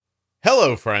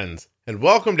Hello, friends, and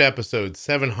welcome to episode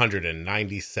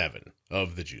 797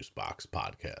 of the Juicebox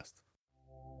Podcast.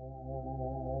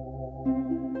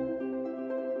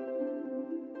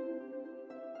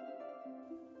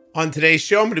 On today's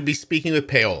show, I'm going to be speaking with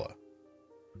Paola.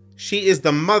 She is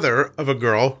the mother of a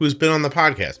girl who's been on the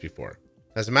podcast before.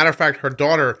 As a matter of fact, her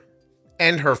daughter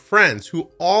and her friends,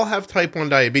 who all have type 1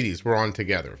 diabetes, were on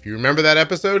together. If you remember that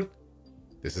episode,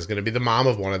 this is going to be the mom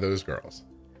of one of those girls.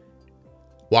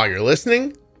 While you're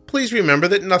listening, please remember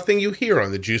that nothing you hear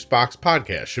on the Juicebox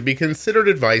Podcast should be considered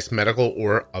advice, medical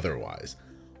or otherwise.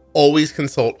 Always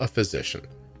consult a physician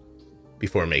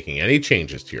before making any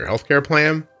changes to your healthcare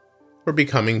plan or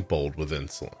becoming bold with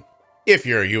insulin. If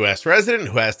you're a U.S. resident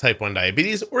who has type 1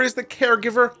 diabetes or is the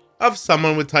caregiver of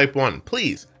someone with type 1,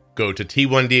 please go to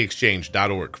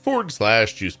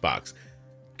t1dexchange.org/juicebox.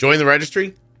 Join the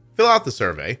registry, fill out the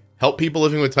survey, help people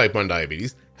living with type 1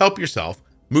 diabetes, help yourself,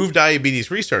 move diabetes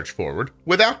research forward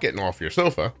without getting off your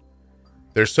sofa.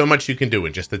 There's so much you can do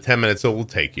in just the 10 minutes it will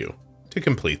take you to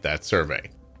complete that survey.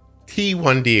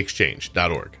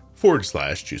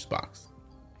 t1dexchange.org/juicebox.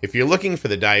 If you're looking for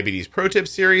the Diabetes Pro Tip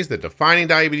series, the Defining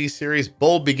Diabetes series,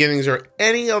 Bold Beginnings, or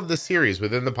any of the series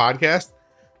within the podcast,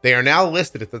 they are now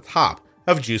listed at the top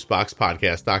of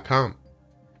juiceboxpodcast.com.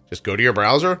 Just go to your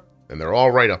browser and they're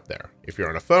all right up there. If you're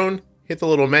on a phone, hit the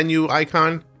little menu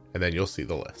icon and then you'll see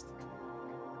the list.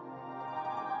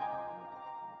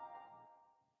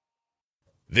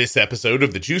 This episode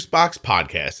of the Juicebox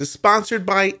Podcast is sponsored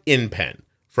by InPen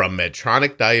from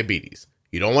Medtronic Diabetes.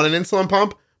 You don't want an insulin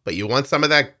pump, but you want some of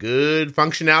that good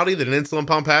functionality that an insulin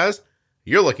pump has?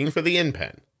 You're looking for the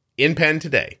InPen.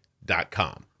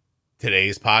 InPenToday.com.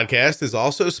 Today's podcast is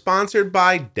also sponsored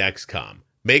by Dexcom,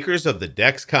 makers of the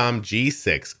Dexcom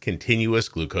G6 continuous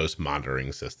glucose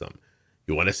monitoring system.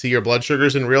 You want to see your blood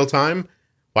sugars in real time?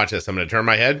 Watch this. I'm going to turn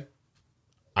my head.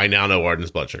 I now know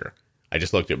Arden's blood sugar. I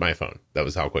just looked at my phone. That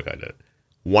was how quick I did it.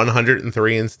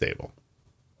 103 and stable.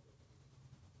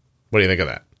 What do you think of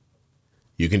that?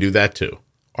 You can do that too.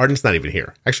 Arden's not even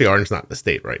here. Actually, Arden's not in the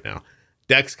state right now.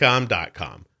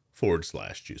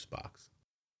 Dexcom.com/juicebox.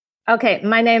 Okay,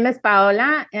 my name is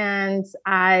Paola and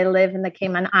I live in the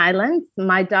Cayman Islands.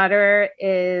 My daughter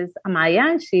is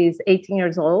Amaya. She's 18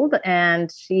 years old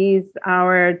and she's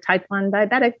our type 1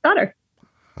 diabetic daughter.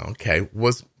 Okay.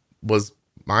 Was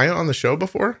Maya on the show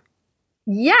before?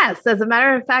 Yes, as a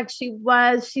matter of fact, she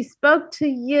spoke to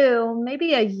you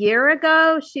maybe a year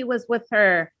ago. She was with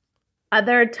her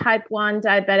other type 1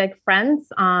 diabetic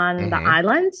friends on the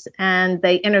island and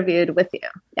they interviewed with you.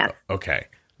 Yes. Okay.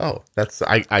 Oh,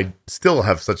 I still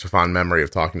have such a fond memory of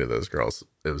talking to those girls.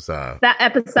 It was that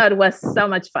episode was so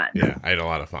much fun. Yeah, I had a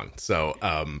lot of fun. So,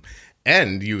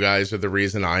 and you guys are the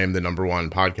reason I am the #1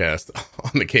 podcast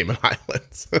on the Cayman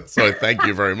Islands. So I thank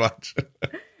you very much.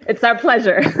 It's our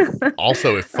pleasure.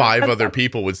 Also, if 5 other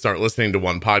people would start listening to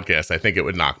one podcast, I think it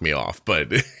would knock me off,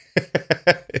 but it's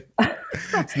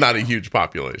not a huge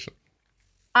population.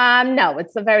 No,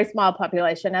 it's a very small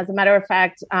population. As a matter of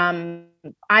fact, I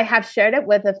have shared it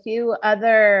with a few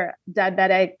other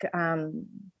diabetic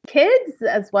kids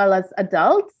as well as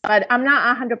adults, but I'm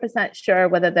not 100% sure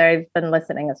whether they've been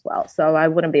listening as well. So I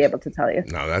wouldn't be able to tell you.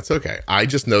 No, that's okay. I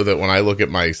just know that when I look at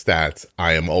my stats,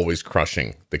 I am always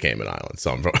crushing the Cayman Islands.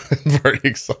 So I'm very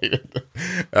excited.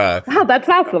 Oh, that's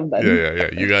awesome. Then. Yeah.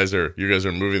 You guys are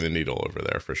moving the needle over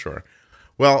there for sure.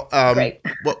 Well, Great.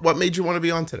 What made you want to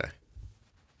be on today?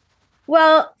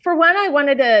 Well, for one, I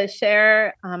wanted to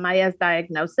share Maya's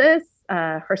diagnosis,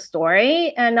 her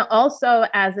story, and also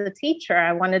as a teacher,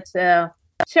 I wanted to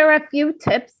share a few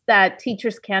tips that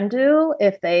teachers can do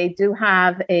if they do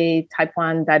have a type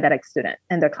 1 diabetic student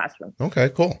in their classroom. Okay,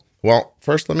 cool. Well,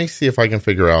 first, let me see if I can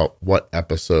figure out what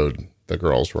episode the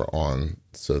girls were on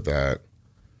so that...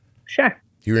 Sure.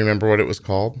 Do you remember what it was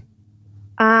called?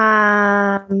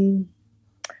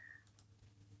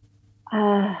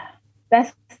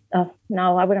 Best. Oh,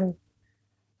 no, I wouldn't.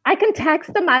 I can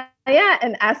text Maya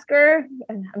and ask her.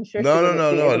 And I'm sure.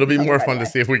 No. It'll be more fun to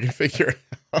see if we can figure it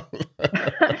out.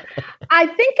 I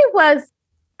think it was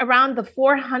around the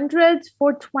 400s,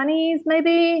 420s,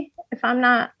 maybe, if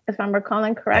I'm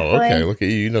recalling correctly. Oh, okay. Look at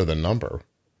you. You know the number.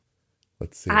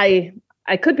 Let's see. I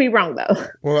could be wrong though.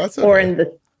 Well, that's okay. Or in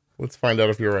the. Let's find out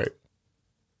if you're right.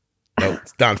 No,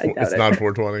 it's not. It's not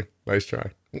 420. Nice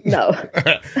try. No. All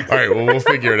right. Well, we'll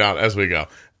figure it out as we go.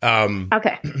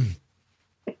 Okay.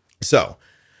 So,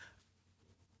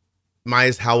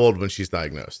 Maya's how old when she's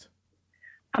diagnosed?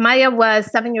 Amaya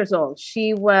was 7 years old.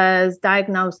 She was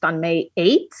diagnosed on May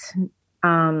 8th,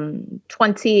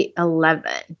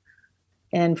 2011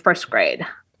 in first grade.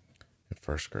 In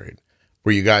first grade.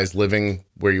 Were you guys living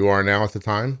where you are now at the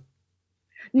time?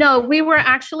 No, we were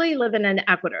actually living in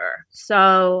Ecuador.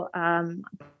 So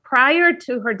prior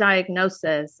to her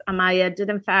diagnosis, Amaya did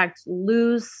in fact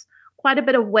lose quite a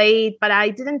bit of weight, but I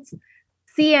didn't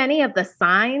see any of the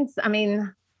signs. I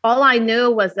mean, all I knew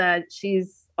was that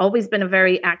she's always been a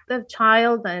very active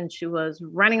child and she was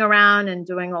running around and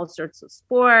doing all sorts of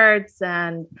sports.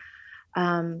 And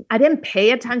I didn't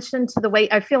pay attention to the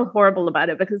weight. I feel horrible about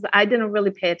it because I didn't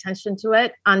really pay attention to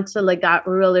it until it got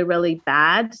really, really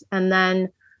bad. And then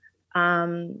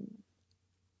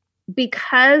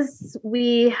because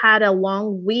we had a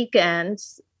long weekend,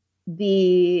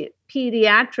 the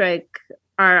pediatric,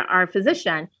 our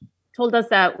physician, told us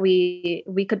that we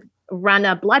could run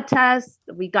a blood test.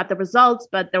 We got the results,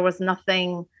 but there was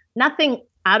nothing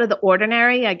out of the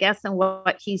ordinary, I guess, in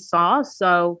what he saw.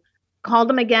 So called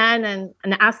them again and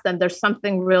asked them, there's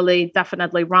something really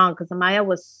definitely wrong, because Amaya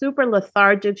was super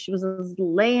lethargic. She was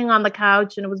laying on the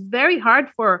couch, and it was very hard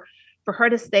for her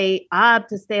to stay up,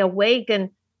 to stay awake.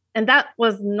 And that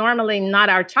was normally not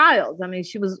our child. I mean,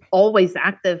 she was always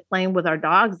active playing with our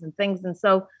dogs and things. And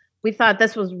so we thought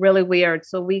this was really weird.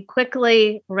 So we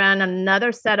quickly ran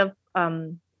another set of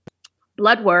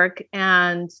blood work.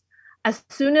 And as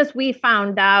soon as we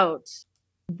found out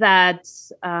that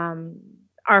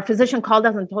our physician called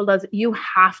us and told us, you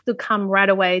have to come right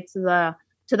away to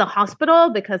the hospital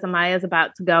because Amaya is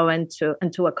about to go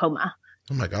into a coma.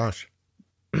 Oh my gosh.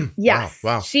 Yes.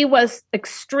 Wow. She was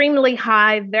extremely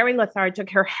high, very lethargic.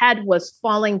 Her head was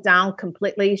falling down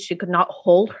completely. She could not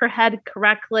hold her head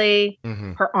correctly.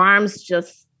 Mm-hmm. Her arms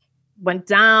just went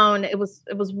down. It was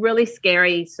really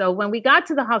scary. So when we got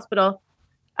to the hospital,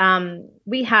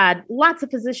 we had lots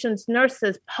of physicians,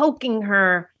 nurses poking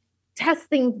her,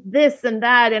 testing this and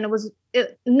that. And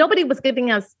nobody was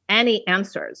giving us any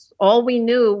answers. All we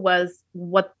knew was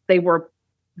what they were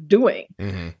doing.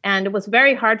 Mm-hmm. And it was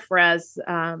very hard for us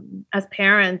as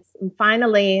parents. And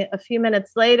finally, a few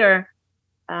minutes later,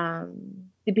 the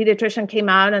pediatrician came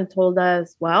out and told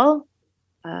us, well,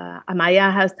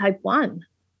 Amaya has type 1.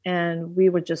 And we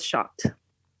were just shocked.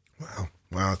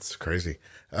 Wow, it's crazy.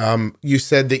 You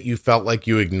said that you felt like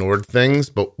you ignored things,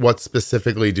 but what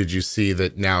specifically did you see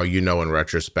that now you know in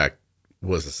retrospect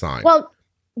was a sign? Well,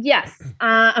 yes.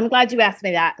 I'm glad you asked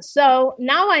me that. So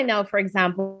now I know, for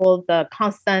example, the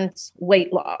constant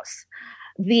weight loss,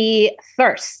 the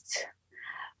thirst,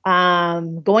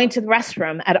 going to the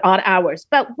restroom at odd hours.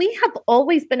 But we have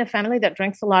always been a family that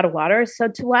drinks a lot of water. So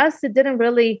to us, it didn't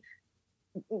really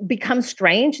become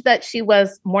strange that she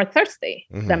was more thirsty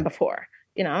mm-hmm. than before.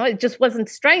 You know, it just wasn't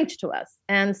strange to us.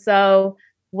 And so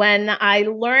when I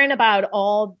learned about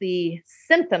all the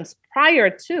symptoms prior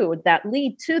to that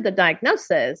lead to the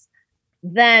diagnosis,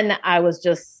 then I was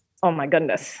just, oh my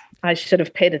goodness, I should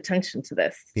have paid attention to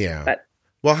this. Yeah. But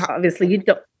obviously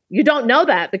you don't know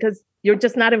that because you're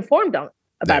just not informed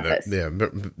about this. Yeah.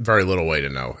 Very little way to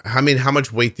know. I mean, how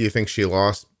much weight do you think she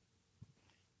lost?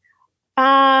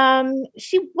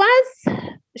 She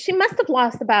must have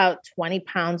lost about 20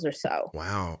 pounds or so.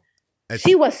 Wow.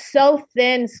 She was so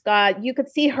thin, Scott. You could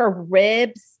see her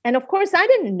ribs. And of course, I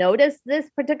didn't notice this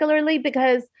particularly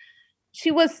because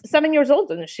she was 7 years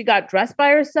old and she got dressed by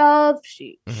herself.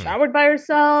 She mm-hmm. showered by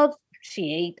herself.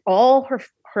 She ate all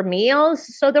her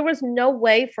meals. So there was no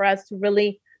way for us to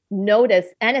really notice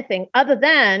anything other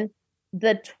than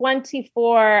the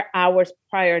 24 hours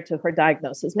prior to her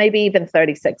diagnosis, maybe even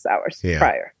 36 hours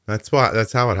prior. That's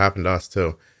how it happened to us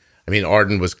too. I mean,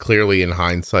 Arden was clearly in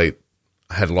hindsight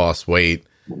had lost weight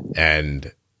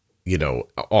and, you know,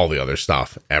 all the other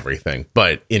stuff, everything.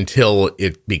 But until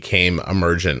it became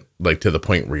emergent, like to the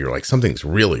point where you're like, something's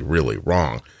really, really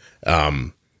wrong.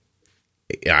 I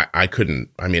couldn't,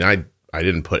 I mean, I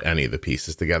didn't put any of the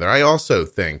pieces together. I also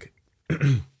think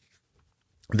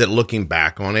that looking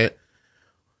back on it,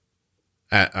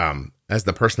 as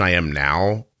the person I am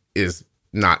now is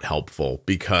not helpful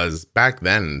because back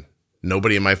then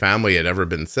nobody in my family had ever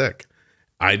been sick.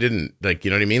 I didn't you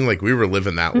know what I mean? Like we were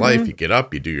living that mm-hmm. life. You get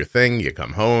up, you do your thing, you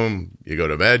come home, you go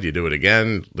to bed, you do it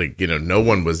again. Like, you know,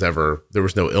 there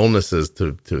was no illnesses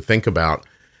to think about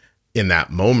in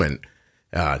that moment.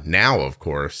 Now, of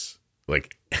course,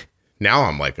 like now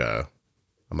I'm like a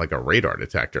radar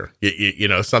detector. You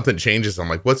know, something changes. I'm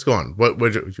like, what's going on?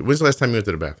 When's the last time you went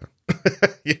to the bathroom?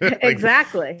 You know, like,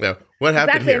 exactly. You know, what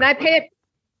happened here? And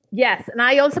yes. And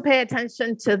I also pay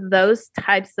attention to those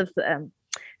types of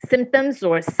symptoms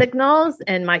or signals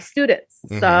in my students.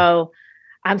 Mm-hmm. So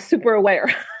I'm super aware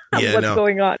of what's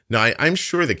going on. No, I'm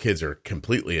sure the kids are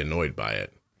completely annoyed by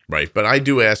it. Right. But I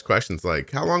do ask questions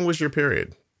like, how long was your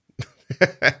period?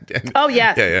 Oh,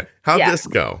 yes. Yeah. How'd this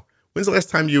go? When's the last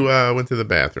time you went to the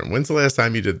bathroom? When's the last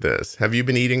time you did this? Have you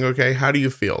been eating okay? How do you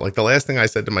feel? Like the last thing I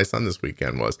said to my son this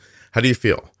weekend was, how do you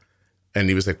feel? And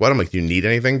he was like, what? I'm like, do you need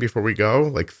anything before we go?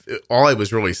 Like all I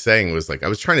was really saying was like, I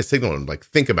was trying to signal him, like,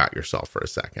 think about yourself for a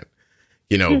second,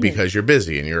 because you're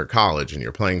busy and you're at college and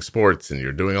you're playing sports and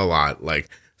you're doing a lot. Like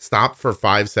stop for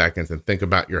 5 seconds and think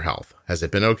about your health. Has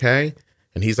it been okay?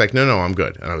 And he's like, no, I'm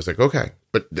good. And I was like, okay.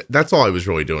 But that's all I was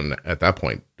really doing at that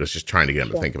point, was just trying to get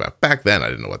him to think about it. Back then, I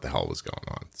didn't know what the hell was going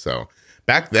on. So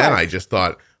back then, I just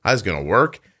thought I was going to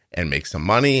work and make some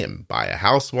money and buy a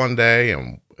house one day,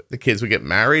 and the kids would get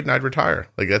married and I'd retire.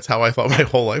 Like that's how I thought my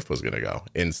whole life was going to go.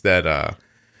 Instead,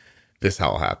 this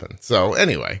all happened. So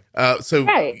anyway,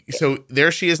 so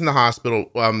there she is in the hospital.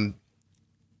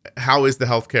 How is the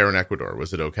healthcare in Ecuador?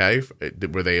 Was it okay?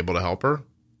 Were they able to help her?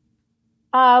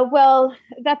 Well,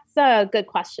 that's a good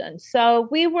question. So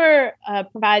we were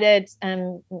provided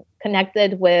and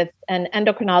connected with an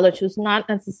endocrinologist who's not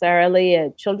necessarily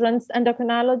a children's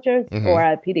endocrinologist or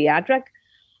a pediatric,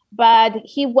 but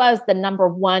he was the number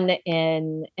one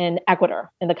in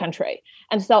Ecuador, in the country.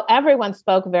 And so everyone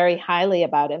spoke very highly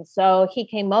about him. So he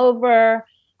came over.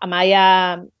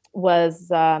 Amaya was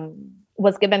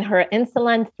given her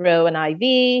insulin through an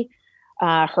IV.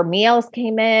 Her meals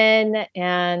came in,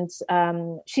 and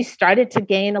she started to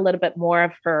gain a little bit more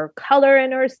of her color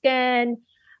in her skin,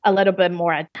 a little bit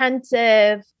more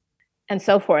attentive, and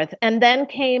so forth. And then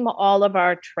came all of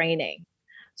our training.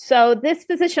 So this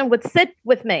physician would sit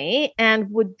with me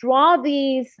and would draw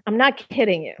these, I'm not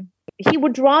kidding you, he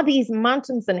would draw these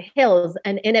mountains and hills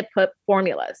and in it put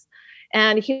formulas.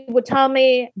 And he would tell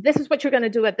me, this is what you're going to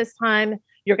do at this time.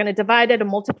 You're going to divide it and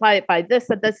multiply it by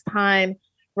this at this time.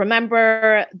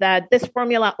 Remember that this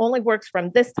formula only works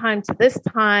from this time to this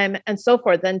time, and so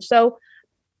forth. And so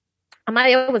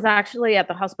Amaya was actually at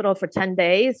the hospital for 10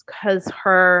 days because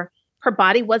her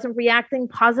body wasn't reacting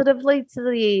positively to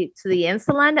the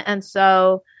insulin. And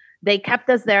so they kept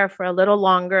us there for a little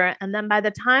longer. And then by the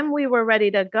time we were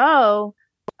ready to go,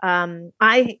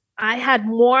 I had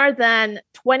more than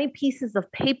 20 pieces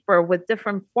of paper with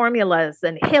different formulas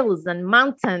and hills and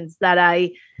mountains that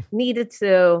I needed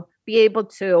to be able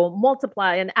to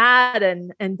multiply and add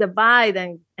and divide.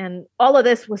 And all of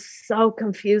this was so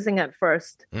confusing at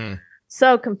first.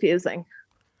 So confusing.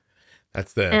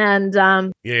 That's the, and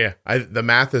the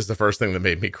math is the first thing that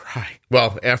made me cry.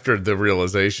 Well, after the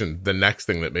realization, the next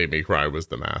thing that made me cry was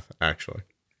the math, actually.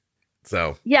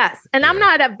 So, yes. And I'm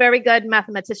not a very good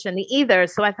mathematician either.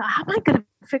 So I thought, how am I going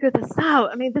to figure this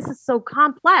out? I mean, this is so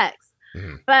complex.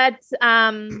 But,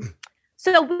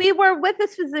 so we were with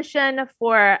this physician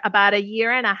for about a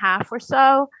year and a half or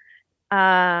so.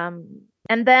 And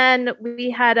then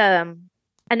we had an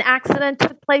accident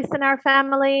took place in our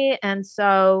family. And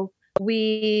so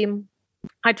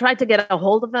I tried to get a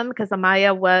hold of him because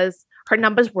Amaya her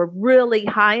numbers were really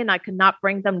high and I could not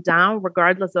bring them down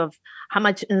regardless of how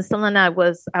much insulin I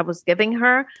was giving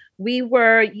her. We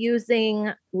were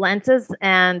using Lantus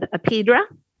and Apidra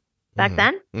back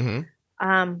then.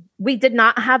 We did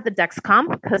not have the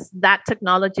Dexcom because that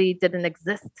technology didn't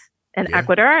exist in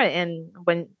Ecuador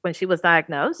when she was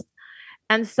diagnosed.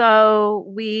 And so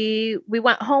we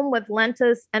went home with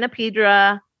Lantus and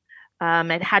Apidra.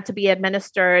 It had to be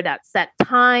administered at set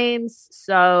times.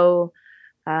 So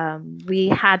we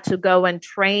had to go and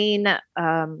train,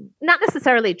 not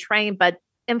necessarily train, but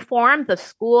inform the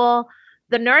school.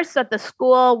 The nurse at the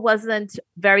school wasn't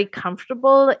very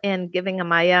comfortable in giving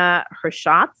Amaya her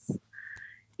shots,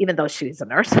 even though she's a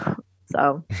nurse.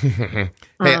 So,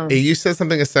 hey, you said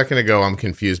something a second ago I'm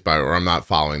confused by, or I'm not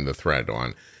following the thread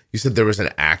on. You said there was an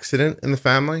accident in the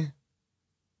family?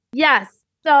 Yes.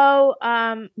 So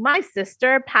my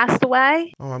sister passed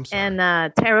away in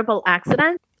a terrible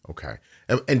accident. Okay.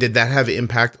 And did that have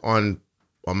impact on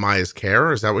Maya's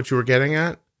care? Is that what you were getting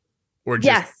at? Or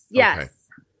just, yes. Okay.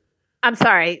 I'm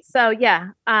sorry. So,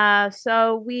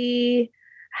 so we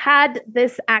had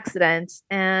this accident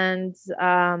and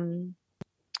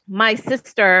my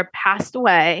sister passed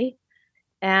away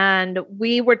and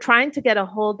we were trying to get a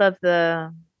hold of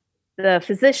the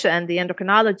physician, the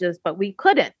endocrinologist, but we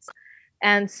couldn't.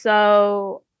 And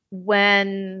so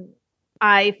when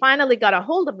I finally got a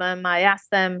hold of them, I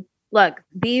asked them, look,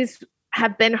 these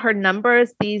have been her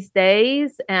numbers these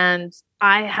days, and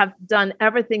I have done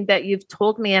everything that you've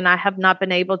told me, and I have not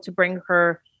been able to bring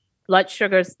her blood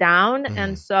sugars down.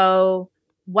 And so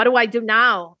what do I do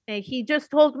now? And he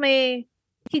just told me,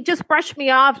 he just brushed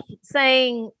me off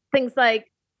saying things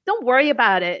like, don't worry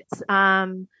about it.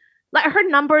 Let her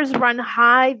numbers run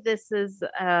high. This is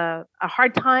a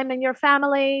hard time in your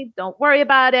family. Don't worry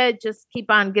about it. Just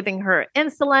keep on giving her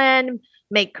insulin.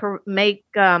 make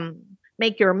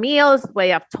your meals the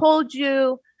way I've told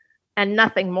you, and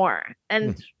nothing more.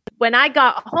 And when I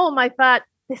got home, I thought,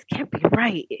 this can't be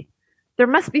right. There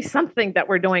must be something that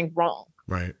we're doing wrong.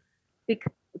 Right.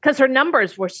 Because her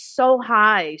numbers were so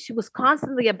high. She was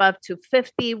constantly above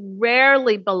 250,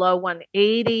 rarely below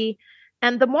 180.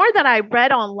 And the more that I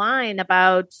read online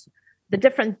about the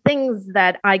different things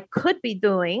that I could be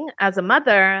doing as a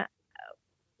mother,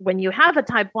 when you have a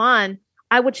type 1,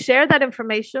 I would share that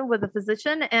information with the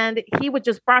physician and he would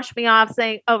just brush me off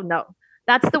saying, oh, no,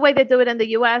 that's the way they do it in the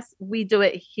US. We do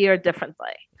it here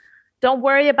differently. Don't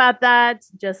worry about that.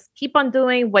 Just keep on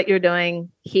doing what you're doing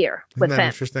here with him.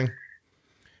 Interesting.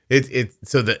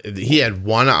 So he had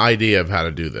one idea of how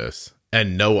to do this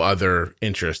and no other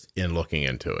interest in looking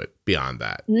into it beyond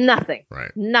that. Nothing.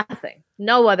 Right. Nothing.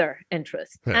 No other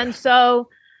interest. And so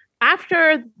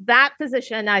after that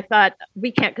physician, I thought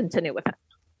we can't continue with him.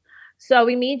 So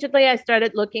immediately I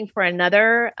started looking for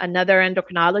another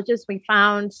endocrinologist. We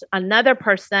found another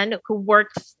person who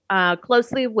works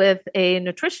closely with a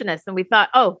nutritionist. And we thought,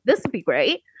 oh, this would be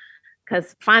great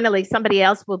because finally somebody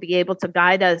else will be able to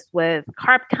guide us with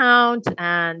carb count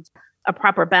and a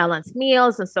proper balanced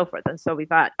meals and so forth. And so we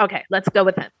thought, okay, let's go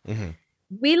with him. Mm-hmm.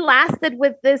 We lasted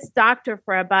with this doctor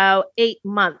for about 8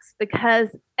 months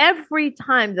because every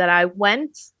time that I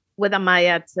went with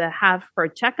Amaya to have her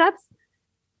checkups,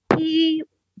 he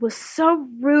was so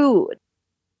rude,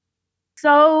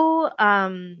 so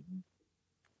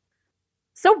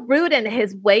rude in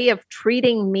his way of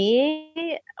treating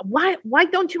me. Why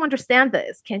don't you understand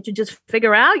this? Can't you just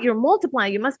figure out? You're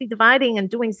multiplying. You must be dividing and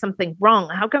doing something wrong.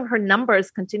 How come her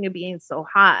numbers continue being so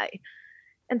high?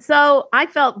 And so I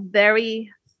felt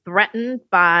very threatened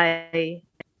by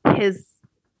his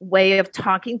way of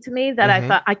talking to me that I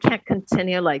thought I can't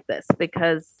continue like this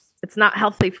because it's not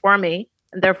healthy for me.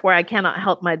 And therefore, I cannot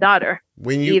help my daughter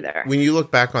either. When you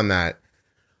look back on that,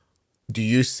 do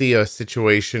you see a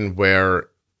situation where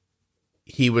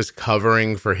he was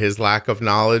covering for his lack of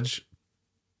knowledge?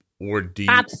 Or do you...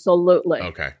 Absolutely.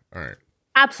 Okay. All right.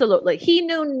 Absolutely. He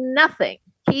knew nothing.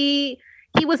 He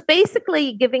was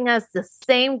basically giving us the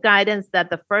same guidance that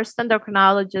the first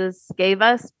endocrinologist gave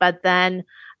us, but then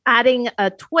adding a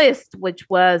twist, which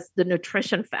was the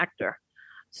nutrition factor.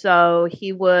 So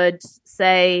he would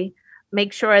say,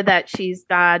 make sure that she's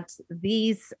got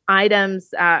these items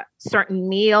at certain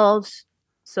meals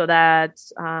so that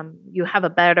you have a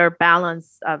better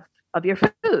balance of your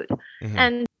food. Mm-hmm.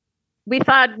 And we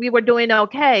thought we were doing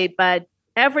okay, but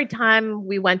every time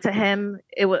we went to him,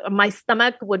 my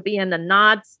stomach would be in the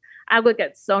knots. I would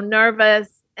get so nervous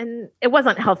and it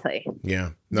wasn't healthy. Yeah,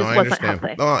 no, I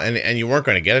understand. Oh, and you weren't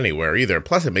going to get anywhere either.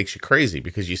 Plus it makes you crazy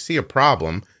because you see a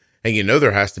problem and you know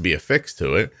there has to be a fix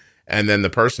to it. And then the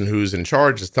person who's in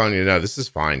charge is telling you, no, this is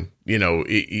fine. You know,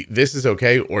 this is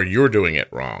okay. Or you're doing it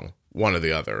wrong. One or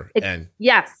the other.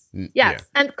 Yes. Yeah.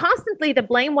 And constantly the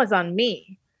blame was on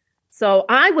me. So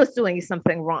I was doing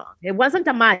something wrong. It wasn't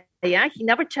Amaya. He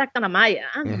never checked on Amaya.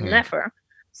 Never.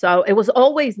 So it was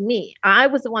always me. I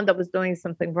was the one that was doing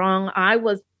something wrong. I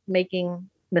was making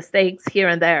mistakes here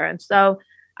and there. And so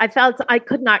I felt I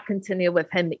could not continue with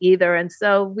him either. And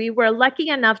so we were lucky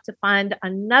enough to find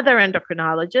another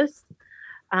endocrinologist.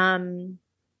 And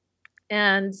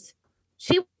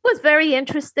she was very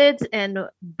interested in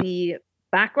the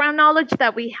background knowledge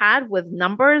that we had with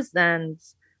numbers and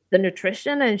the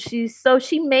nutrition. And she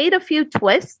made a few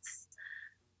twists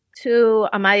to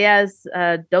Amaya's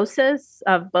doses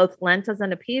of both Lantus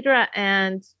and Apidra,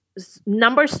 and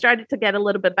numbers started to get a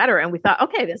little bit better. And we thought,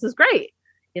 okay, this is great.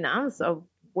 You know, so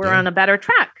we're on a better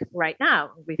track right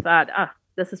now. We thought, oh,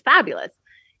 this is fabulous.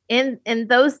 In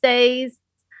those days,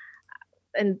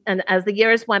 and as the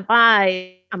years went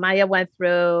by, Amaya went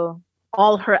through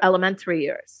all her elementary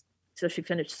years. So she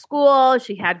finished school.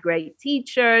 She had great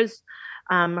teachers.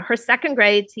 Her second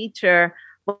grade teacher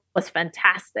was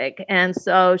fantastic. And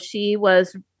so she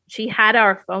had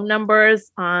our phone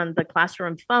numbers on the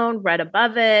classroom phone right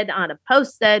above it on a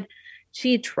Post-it.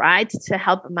 She tried to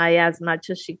help Amaya as much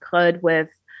as she could with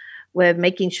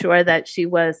making sure that she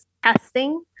was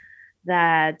testing,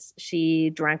 that she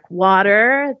drank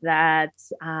water, that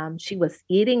she was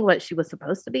eating what she was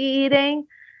supposed to be eating.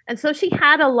 And so she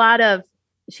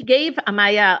gave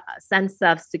Amaya a sense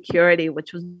of security,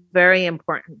 which was very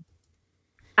important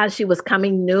as she was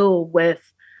coming new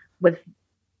with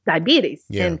diabetes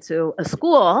into a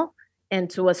school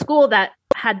that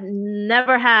had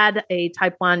never had a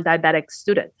type 1 diabetic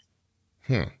student.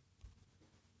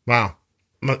 Wow.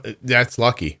 That's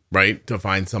lucky, right? To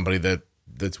find somebody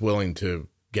that's willing to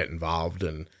get involved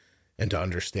and and to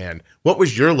understand. What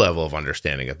was your level of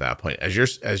understanding at that point? As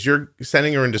you're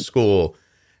sending her into school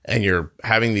and you're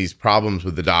having these problems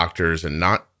with the doctors and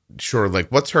not sure,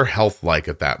 like, what's her health like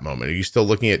at that moment? Are you still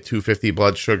looking at 250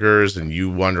 blood sugars and you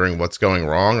wondering what's going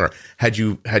wrong? Or had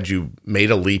you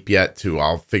made a leap yet to,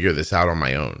 I'll figure this out on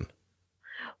my own?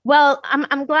 Well,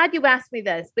 I'm glad you asked me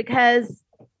this, because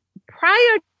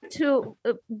prior to,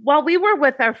 while we were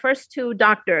with our first two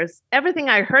doctors, everything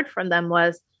I heard from them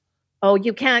was, oh,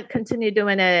 you can't continue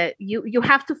doing it. You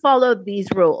have to follow these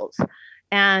rules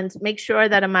and make sure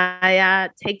that Amaya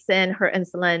takes in her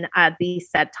insulin at these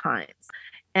set times.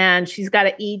 And she's got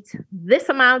to eat this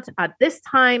amount at this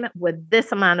time with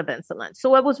this amount of insulin.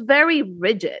 So it was very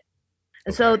rigid.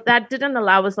 And so that didn't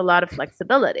allow us a lot of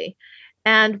flexibility.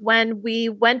 And when we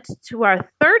went to our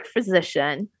third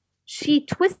physician, she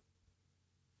twisted.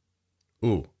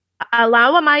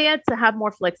 Allow Amaya to have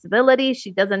more flexibility.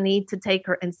 She doesn't need to take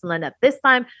her insulin at this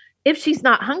time. If she's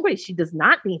not hungry, she does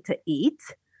not need to eat.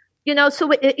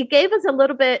 So it gave us a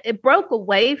little bit, it broke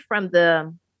away from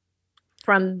the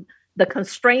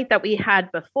constraint that we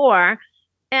had before.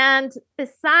 And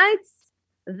besides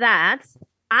that,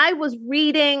 I was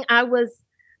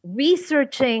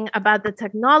researching about the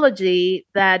technology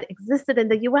that existed in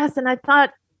the US. And I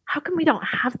thought, how come we don't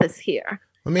have this here?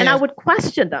 I would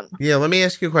question them. Yeah, let me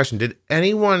ask you a question. Did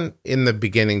anyone in the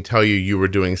beginning tell you were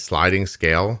doing sliding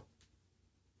scale?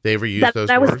 They ever use those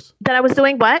words? That I was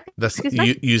doing what?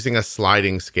 Using a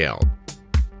sliding scale.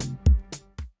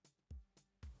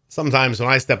 Sometimes when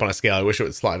I step on a scale, I wish it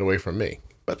would slide away from me,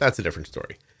 but that's a different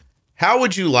story. How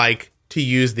would you like to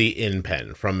use the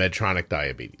InPen from Medtronic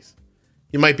Diabetes?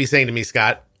 You might be saying to me,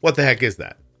 Scott, what the heck is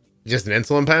that? Just an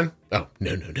insulin pen? Oh,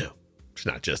 no. It's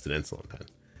not just an insulin pen.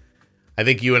 I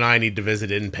think you and I need to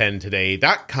visit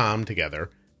InPenToday.com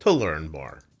together to learn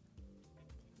more.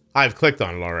 I've clicked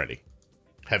on it already.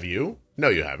 Have you? No,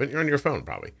 you haven't. You're on your phone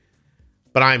probably.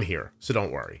 But I'm here, so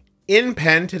don't worry.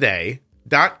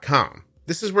 InPenToday.com.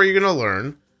 This is where you're going to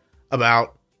learn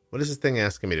about, what is this thing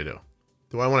asking me to do?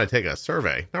 Do I want to take a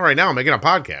survey? Not right now. I'm making a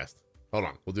podcast. Hold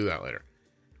on. We'll do that later.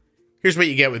 Here's what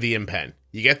you get with the InPen.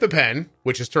 You get the pen,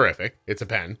 which is terrific. It's a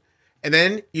pen. And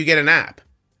then you get an app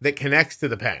that connects to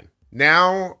the pen.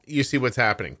 Now you see what's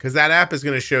happening, because that app is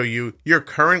going to show you your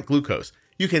current glucose.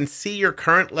 You can see your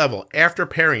current level after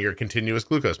pairing your continuous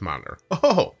glucose monitor.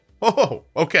 Oh,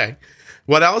 okay.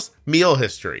 What else? Meal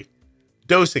history,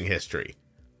 dosing history,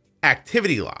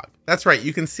 activity log. That's right.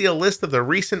 You can see a list of the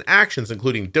recent actions,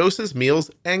 including doses,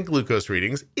 meals, and glucose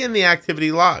readings in the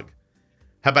activity log.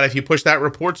 How about if you push that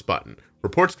reports button?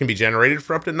 Reports can be generated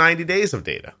for up to 90 days of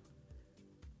data.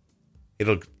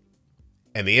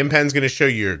 And the InPen is going to show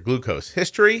you your glucose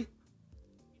history,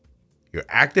 your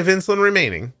active insulin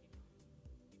remaining,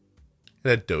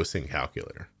 and a dosing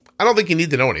calculator. I don't think you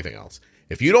need to know anything else.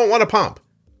 If you don't want to pump,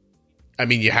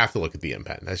 you have to look at the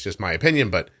InPen. That's just my opinion,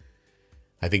 but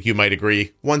I think you might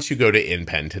agree once you go to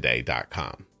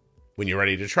InPenToday.com. When you're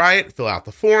ready to try it, fill out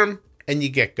the form, and you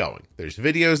get going. There's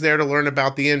videos there to learn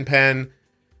about the InPen,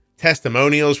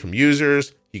 testimonials from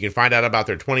users. You can find out about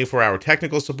their 24-hour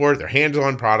technical support, their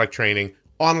hands-on product training,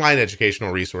 online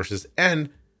educational resources, and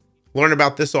learn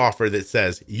about this offer that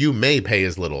says you may pay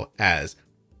as little as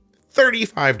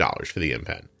 $35 for the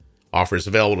InPen. Offer is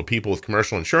available to people with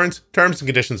commercial insurance. Terms and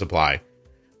conditions apply.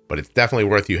 But it's definitely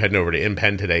worth you heading over to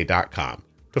InPenToday.com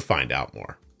to find out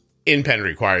more. InPen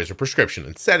requires a prescription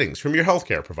and settings from your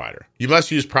healthcare provider. You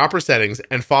must use proper settings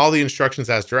and follow the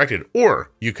instructions as directed, or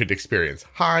you could experience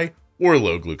high or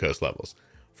low glucose levels.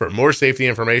 For more safety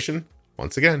information,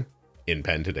 once again,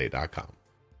 InPenToday.com.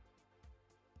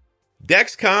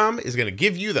 Dexcom is going to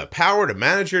give you the power to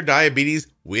manage your diabetes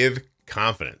with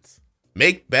confidence.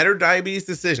 Make better diabetes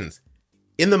decisions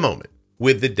in the moment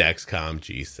with the Dexcom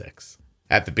G6.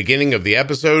 At the beginning of the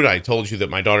episode, I told you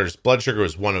that my daughter's blood sugar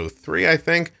was 103, I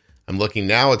think. I'm looking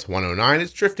now, it's 109.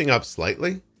 It's drifting up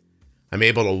slightly. I'm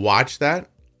able to watch that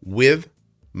with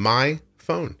my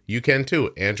phone. You can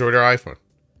too, Android or iPhone.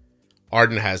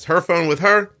 Arden has her phone with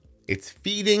her. It's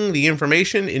feeding the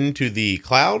information into the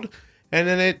cloud, and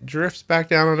then it drifts back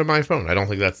down onto my phone. I don't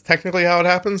think that's technically how it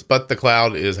happens, but the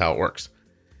cloud is how it works.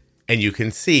 And you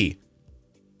can see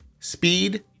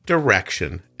speed,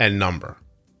 direction, and number.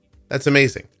 That's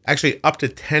amazing. Actually, up to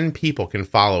 10 people can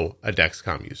follow a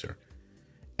Dexcom user.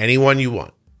 Anyone you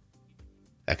want.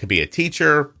 That could be a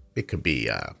teacher. It could be,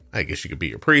 I guess you could be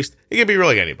your priest. It could be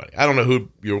really anybody. I don't know who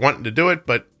you're wanting to do it,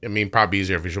 but probably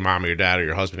easier if it's your mom or your dad or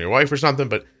your husband or your wife or something,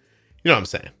 but you know what I'm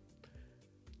saying.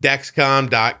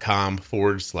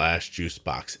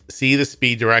 Dexcom.com/juicebox. See the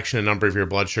speed, direction, and number of your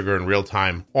blood sugar in real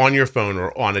time on your phone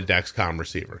or on a Dexcom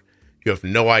receiver. You have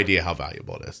no idea how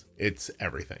valuable it is. It's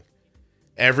everything.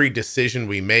 Every decision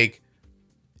we make,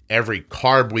 every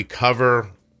carb we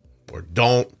cover or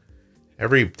don't,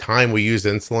 every time we use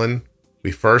insulin,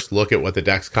 we first look at what the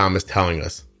Dexcom is telling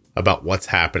us about what's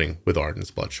happening with Arden's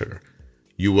blood sugar.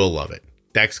 You will love it.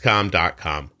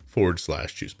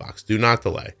 Dexcom.com/juicebox. Do not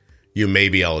delay. You may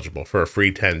be eligible for a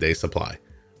free 10-day supply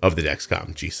of the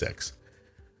Dexcom G6.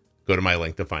 Go to my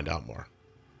link to find out more.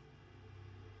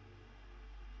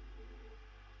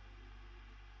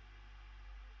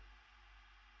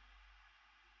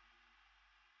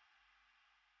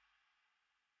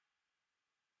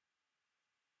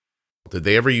 Did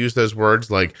they ever use those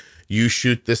words like, you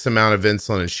shoot this amount of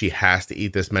insulin and she has to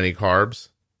eat this many carbs?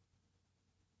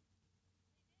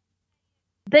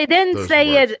 They didn't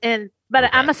say it but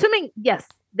okay. I'm assuming, yes,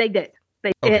 they did.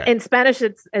 In Spanish,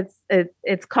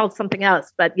 it's called something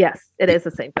else, but yes, it is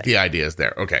the same thing. The idea is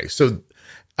there. Okay. So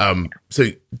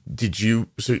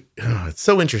it's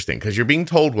so interesting because you're being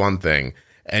told one thing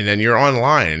and then you're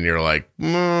online and you're like,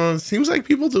 it seems like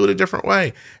people do it a different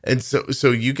way. And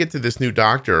so you get to this new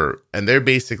doctor and they're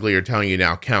basically are telling you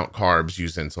now, count carbs,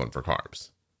 use insulin for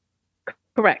carbs.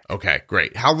 Correct. Okay,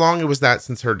 great. How long was that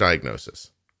since her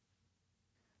diagnosis?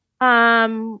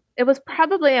 It was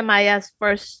probably MIS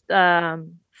first 4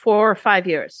 or 5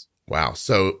 years. Wow.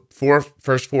 So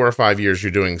first 4 or 5 years,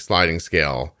 you're doing sliding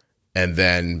scale. And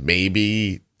then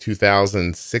maybe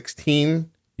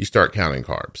 2016, you start counting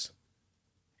carbs.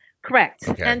 Correct.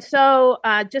 Okay. And so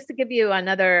just to give you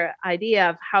another idea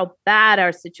of how bad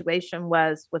our situation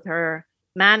was with her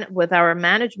with our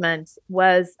management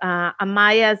was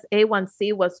Amaya's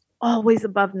A1C was always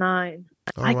above 9.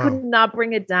 Oh, I could not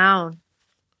bring it down.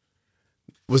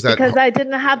 Was that because I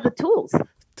didn't have the tools?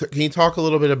 Can you talk a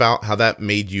little bit about how that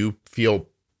made you feel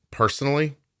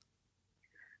personally?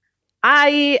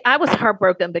 I was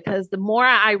heartbroken because the more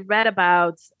I read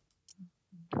about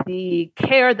the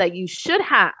care that you should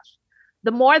have,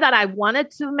 the more that I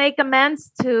wanted to make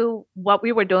amends to what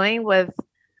we were doing with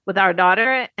our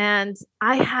daughter. And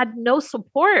I had no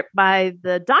support by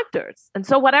the doctors. And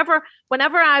so whenever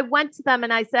I went to them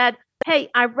and I said,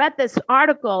 hey, I read this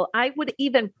article, I would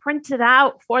even print it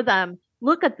out for them.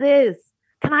 Look at this.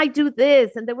 Can I do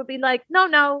this? And they would be like,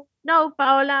 no,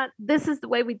 Paola, this is the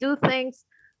way we do things.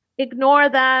 Ignore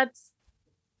that.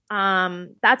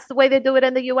 That's the way they do it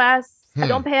in the US.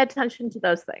 Don't pay attention to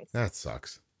those things. That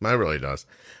sucks. That really does.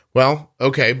 Well,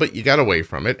 okay, but you got away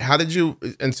from it. How did you,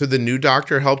 and so the new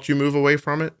doctor helped you move away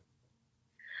from it?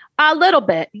 A little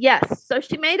bit, yes. So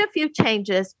she made a few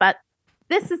changes, but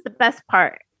this is the best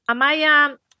part.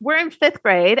 We're in 5th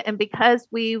grade, and because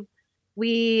my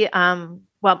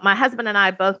husband and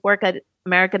I both work at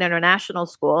American International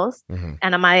Schools, and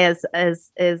Amaya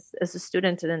is a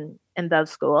student in those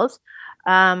schools.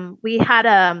 We had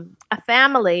a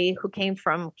family who came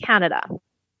from Canada,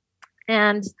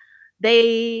 and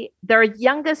their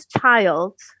youngest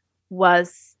child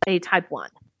was a type 1,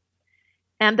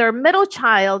 and their middle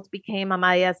child became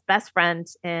Amaya's best friend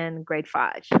in grade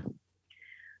 5.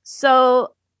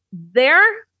 So their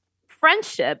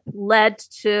friendship led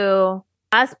to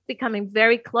us becoming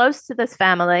very close to this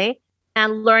family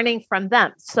and learning from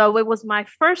them. So it was my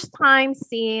first time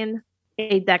seeing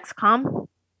a Dexcom.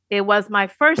 It was my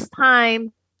first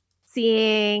time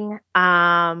seeing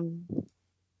the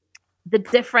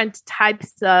different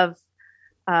types of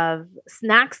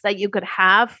snacks that you could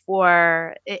have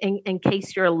for in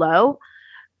case you're low.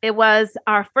 It was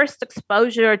our first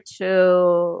exposure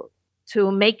to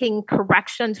making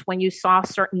corrections when you saw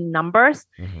certain numbers.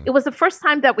 It was the first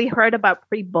time that we heard about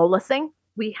pre-bolusing.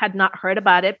 We had not heard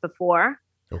about it before.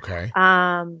 Okay.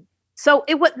 So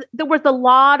there was a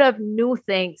lot of new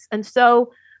things. And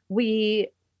so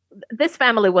this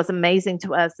family was amazing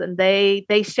to us. And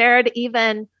they shared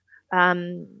even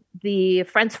the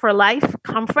Friends for Life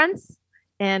conference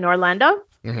in Orlando.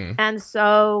 And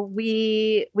so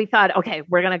we thought, okay,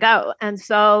 we're going to go. And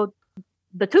so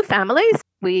the two families,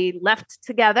 we left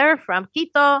together from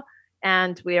Quito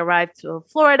and we arrived to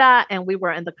Florida and we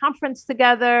were in the conference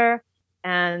together.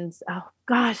 And oh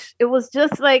gosh, it was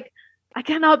just like, I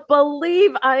cannot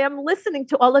believe I am listening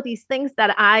to all of these things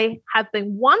that I have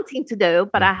been wanting to do,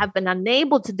 but I have been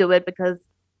unable to do it because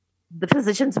the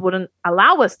physicians wouldn't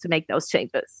allow us to make those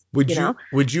changes. Would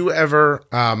you have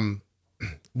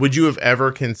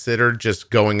ever considered just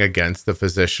going against the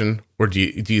physician, or do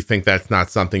you think that's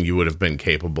not something you would have been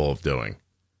capable of doing?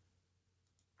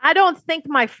 I don't think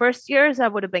my first years I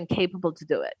would have been capable to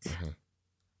do it.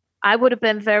 I would have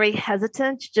been very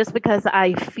hesitant just because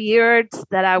I feared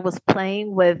that I was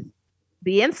playing with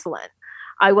the insulin.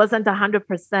 I wasn't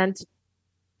 100%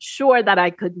 sure that I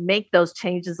could make those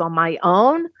changes on my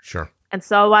own. Sure. And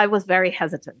so I was very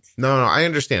hesitant. No, I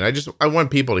understand. I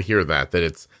want people to hear that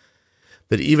it's,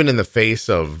 that even in the face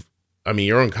of, I mean,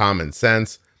 your own common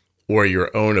sense or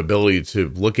your own ability to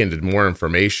look into more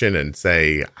information and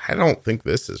say, I don't think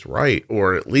this is right,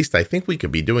 or at least I think we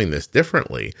could be doing this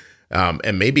differently,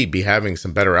 and maybe be having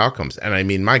some better outcomes. And I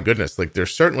mean, my goodness, like there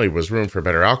certainly was room for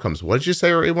better outcomes. What did you say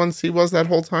your A1C was that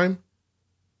whole time?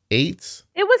 8s?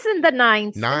 It was in the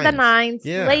nines. In the nines.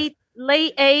 Yeah.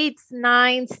 Late 8s,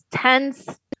 9s,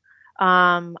 10s.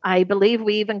 I believe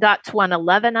we even got to an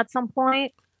 11 at some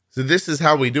point. So this is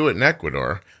how we do it in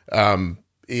Ecuador.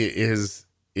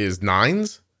 Is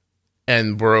 9s,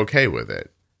 and we're okay with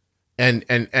it. And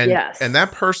yes. And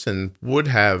that person would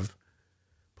have,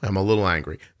 I'm a little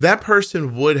angry. That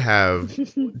person would have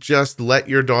just let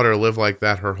your daughter live like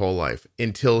that her whole life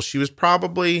until she was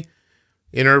probably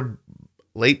in her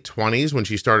late 20s when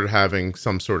she started having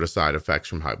some sort of side effects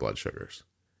from high blood sugars.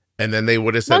 And then they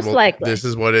would have said, Most likely. this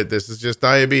is just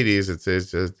diabetes. It's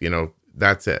just,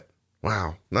 that's it.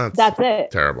 Wow. That's it.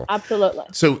 Terrible. Absolutely.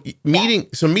 So meeting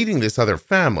this other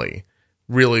family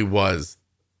really was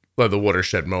the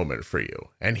watershed moment for you,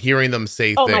 and hearing them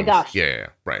say oh things. My gosh. Yeah,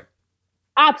 right.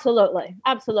 Absolutely.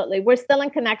 We're still in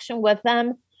connection with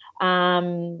them.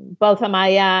 Both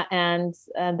Amaya and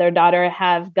their daughter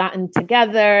have gotten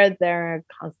together. They're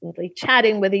constantly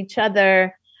chatting with each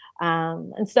other.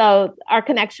 And so our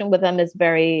connection with them is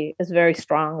very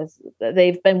strong.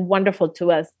 They've been wonderful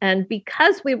to us. And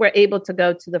because we were able to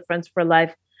go to the Friends for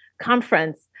Life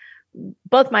conference,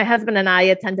 both my husband and I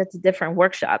attended to different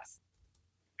workshops.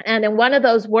 And in one of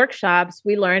those workshops,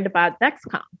 we learned about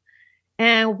Dexcom.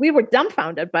 And we were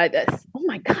dumbfounded by this. Oh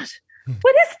my gosh,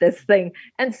 what is this thing?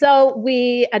 And so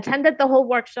we attended the whole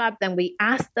workshop. Then we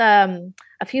asked a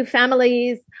few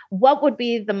families, what would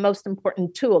be the most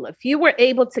important tool? If you were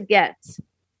able to get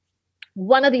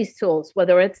one of these tools,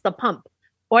 whether it's the pump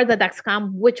or the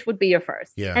Dexcom, which would be your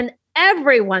first? Yeah. And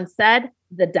everyone said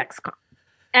the Dexcom.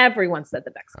 Everyone said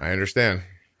the Dexcom. I understand.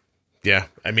 Yeah.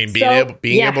 I mean,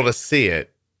 being able to see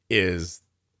it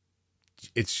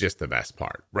it's just the best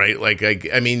part, right? Like,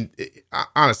 I mean,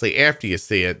 honestly, after you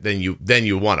see it, then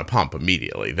you want to pump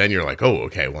immediately. Then you're like, oh,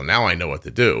 okay, well, now I know what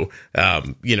to do.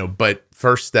 But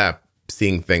first step,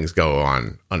 seeing things go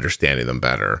on, understanding them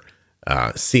better,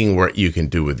 seeing what you can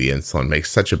do with the insulin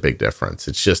makes such a big difference.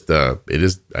 It's just, I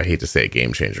hate to say a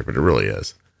game changer, but it really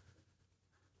is.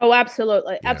 Oh,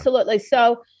 absolutely. Yeah. Absolutely.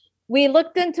 So we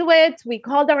looked into it. We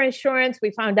called our insurance.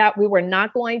 We found out we were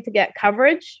not going to get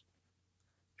coverage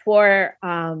for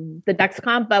the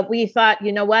Dexcom, but we thought,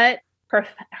 you know what?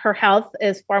 Her health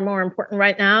is far more important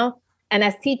right now. And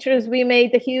as teachers, we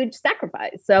made the huge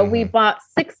sacrifice. So we bought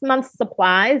 6 months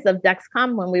supplies of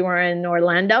Dexcom when we were in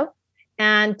Orlando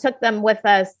and took them with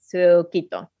us to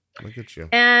Quito. Look at you.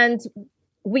 And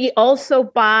we also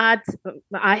bought,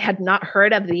 I had not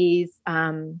heard of these,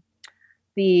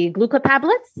 the glucose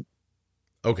tablets.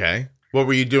 Okay. What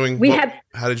were you doing?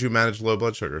 How did you manage low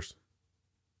blood sugars?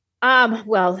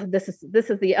 Well, this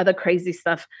is the other crazy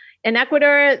stuff. In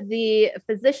Ecuador,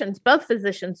 both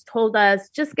physicians told us,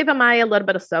 just give Amaya a little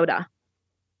bit of soda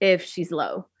if she's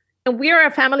low. And we are a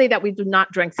family that we do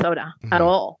not drink soda at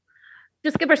all.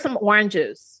 Just give her some orange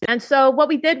juice. And so what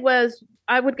we did was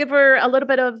I would give her a little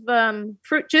bit of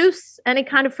fruit juice, any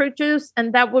kind of fruit juice,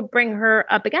 and that would bring her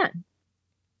up again.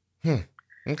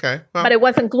 Okay. Well, but it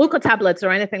wasn't glucose tablets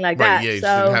or anything like that. Yeah, she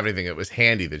didn't have anything that was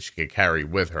handy that she could carry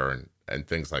with her and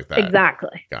things like that.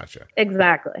 Exactly. Gotcha.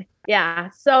 Exactly. Yeah.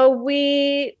 So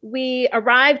we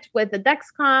arrived with the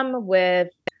Dexcom, with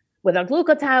our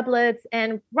glucose tablets,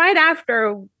 and right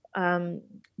after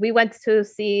we went to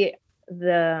see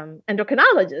the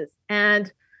endocrinologist,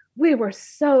 and we were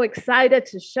so excited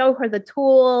to show her the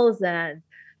tools and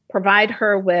provide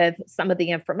her with some of the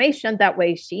information. That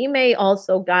way she may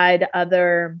also guide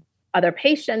other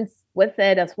patients with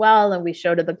it as well. And we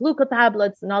showed her the glucose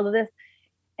tablets and all of this.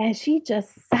 And she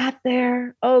just sat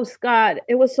there. Oh, Scott,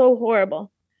 it was so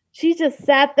horrible. She just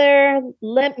sat there,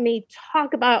 let me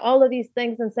talk about all of these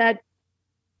things and said,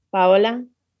 Paola,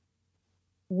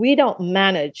 we don't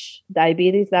manage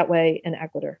diabetes that way in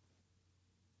Ecuador.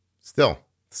 Still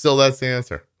that's the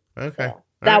answer. Okay. So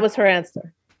that was her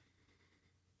answer.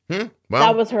 Well,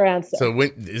 that was her answer. So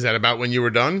is that about when you were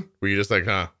done? Were you just like,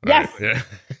 huh? Yes. Right.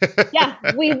 Yeah.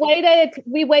 Yeah. We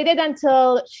waited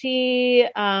until she,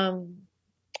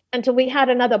 until we had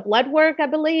another blood work, I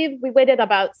believe. We waited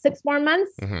about 6 more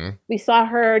months. Mm-hmm. We saw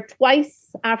her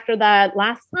twice after that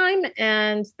last time,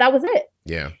 and that was it.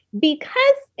 Yeah. Because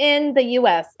in the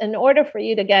US, in order for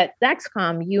you to get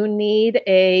Dexcom, you need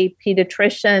a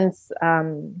pediatrician's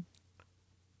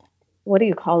what do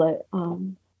you call it?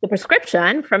 The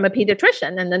prescription from a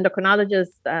pediatrician, an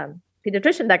endocrinologist,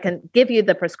 pediatrician that can give you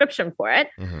the prescription for it.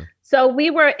 Mm-hmm. So we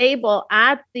were able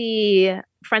at the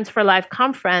Friends for Life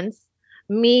conference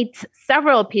meet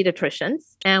several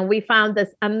pediatricians, and we found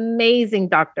this amazing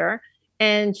doctor.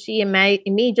 And she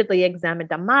immediately examined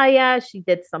Amaya. She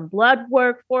did some blood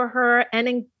work for her,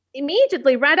 and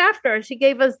immediately right after, she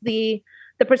gave us the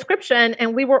prescription,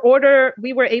 and we were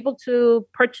able to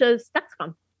purchase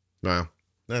Dexcom. Wow,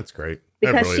 that's great.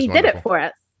 Because really she did it for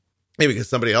us. Maybe because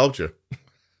somebody helped you.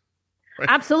 Right?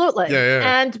 Absolutely.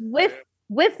 Yeah. And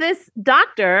with this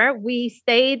doctor, we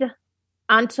stayed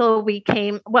until we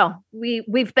came. Well,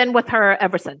 we've been with her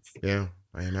ever since. Yeah,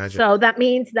 I imagine. So that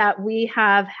means that we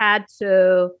have had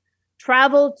to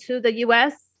travel to the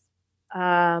U.S.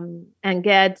 And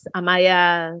get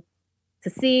Amaya to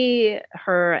see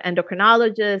her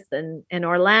endocrinologist in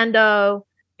Orlando,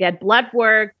 get blood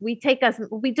work. We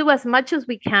do as much as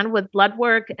we can with blood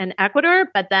work in Ecuador,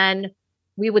 but then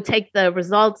we would take the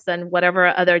results and whatever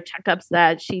other checkups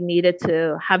that she needed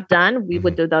to have done, we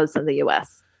would do those in the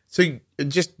U.S. So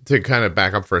just to kind of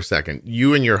back up for a second,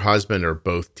 you and your husband are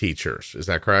both teachers. Is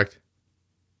that correct?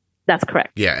 That's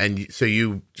correct. Yeah. And so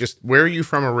where are you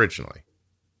from originally?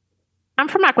 I'm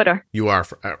from Ecuador. You are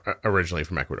originally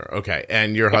from Ecuador. Okay.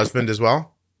 And your husband as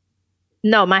well?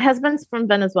 No, my husband's from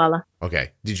Venezuela.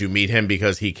 Okay. Did you meet him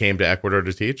because he came to Ecuador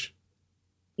to teach?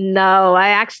 No, I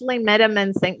actually met him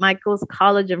in St. Michael's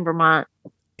College in Vermont.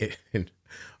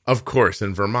 Of course,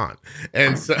 in Vermont.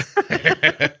 And so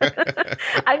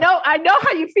I know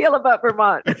how you feel about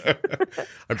Vermont.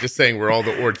 I'm just saying where all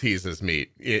the Ortizes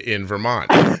meet in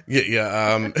Vermont.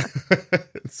 Yeah.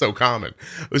 It's so common.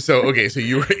 So, okay. So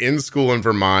you were in school in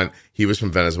Vermont. He was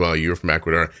from Venezuela. You were from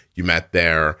Ecuador. You met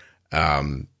there.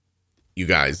 You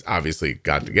guys obviously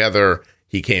got together.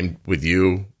 He came with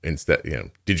you instead.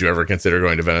 Did you ever consider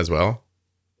going to Venezuela?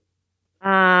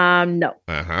 No.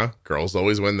 Girls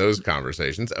always win those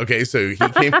conversations. Okay, so he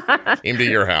came to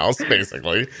your house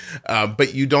basically,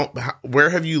 but you don't. Where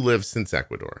have you lived since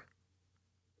Ecuador?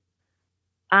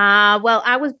 Well,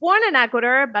 I was born in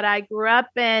Ecuador, but I grew up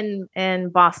in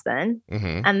Boston,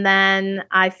 and then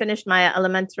I finished my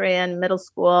elementary and middle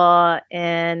school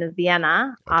in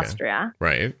Vienna, Austria.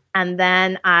 Right. And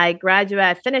then I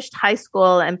finished high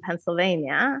school in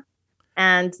Pennsylvania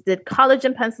and did college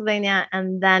in Pennsylvania,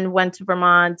 and then went to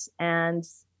Vermont and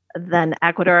then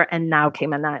Ecuador and now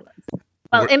Cayman Islands.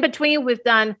 Well, in between, we've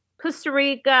done Costa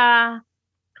Rica,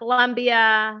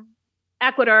 Colombia,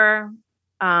 Ecuador,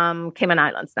 Cayman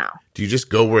Islands now. Do you just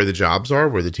go where the jobs are,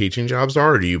 where the teaching jobs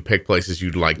are, or do you pick places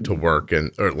you'd like to work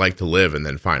or like to live and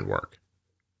then find work?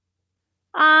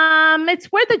 It's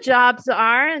where the jobs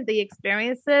are and the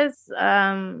experiences.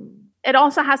 It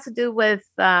also has to do with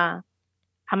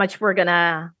how much we're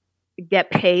gonna get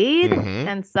paid,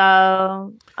 and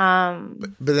so.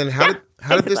 But then, how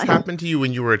did this happen to you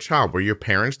when you were a child? Were your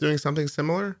parents doing something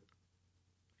similar?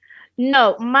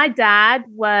 No, my dad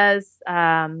was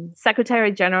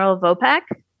Secretary General of OPEC.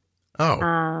 Oh,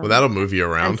 well, that'll move you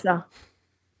around.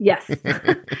 Yes.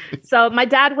 So my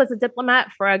dad was a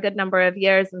diplomat for a good number of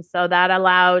years. And so that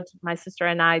allowed my sister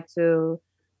and I to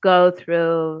go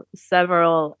through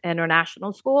several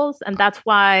international schools. And that's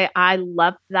why I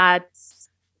loved that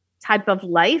type of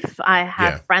life. I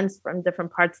had friends from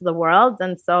different parts of the world.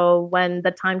 And so when the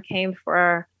time came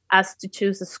for us to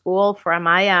choose a school for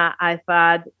Amaya, I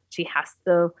thought we have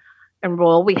to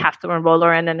enroll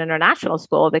her in an international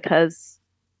school because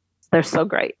they're so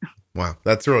great. Wow,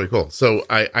 that's really cool. So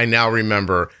I now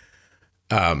remember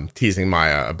teasing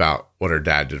Maya about what her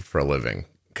dad did for a living,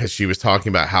 because she was talking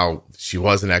about how she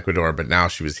was in Ecuador, but now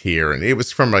she was here. And it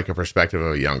was from like a perspective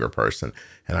of a younger person.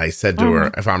 And I said to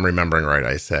her, if I'm remembering right,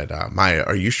 I said, Maya,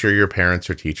 are you sure your parents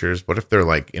are teachers? What if they're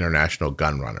like international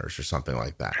gun runners or something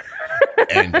like that?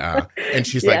 And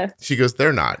she's like, she goes,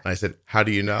 they're not. And I said, how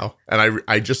do you know? And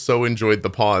I just so enjoyed the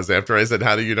pause after I said,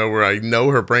 how do you know? Where I know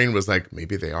her brain was like,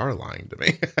 maybe they are lying to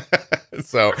me.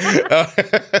 So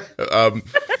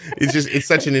it's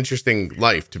such an interesting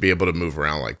life to be able to move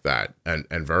around like that. And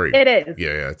very, it is.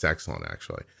 Yeah, it's excellent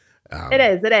actually.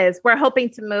 It is. We're hoping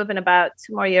to move in about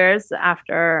 2 more years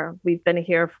after we've been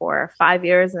here for 5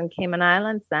 years in Cayman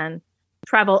Islands and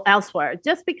travel elsewhere,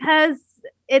 just because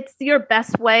it's your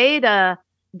best way to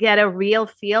get a real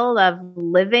feel of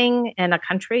living in a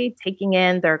country, taking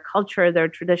in their culture, their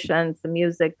traditions, the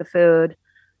music, the food,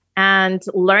 and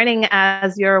learning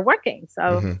as you're working.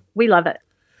 So we love it.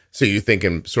 So you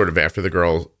thinking sort of after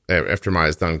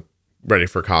Maya's done, ready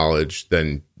for college,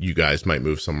 then you guys might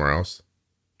move somewhere else?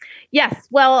 Yes.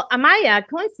 Well, Amaya,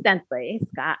 coincidentally,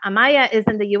 Scott, Amaya is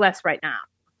in the U.S. right now.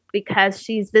 because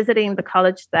she's visiting the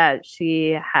college that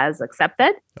she has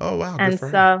accepted. Oh, wow. Good And for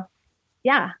her. so,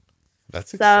 yeah.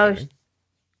 That's So, exciting.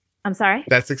 I'm sorry?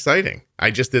 That's exciting.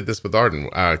 I just did this with Arden.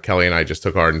 Kelly and I just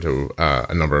took Arden to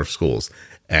a number of schools,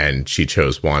 and she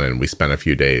chose one, and we spent a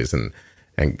few days and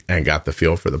got the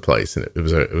feel for the place, and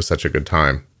it was such a good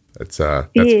time. That's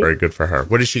very good for her.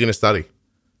 What is she going to study?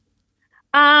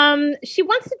 She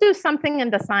wants to do something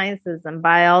in the sciences and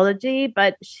biology,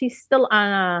 but she's still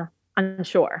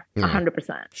unsure,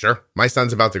 100%. Sure. My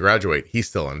son's about to graduate. He's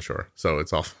still unsure, so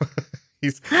it's all.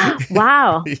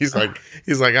 Wow. He's like,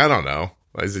 I don't know.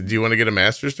 I said, do you want to get a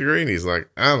master's degree? And he's like,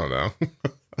 I don't know.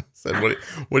 I said, what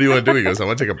do you want to do? He goes, I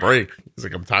want to take a break. He's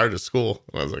like, I'm tired of school.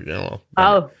 And I was like, yeah,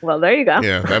 well, there you go.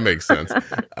 Yeah, that makes sense.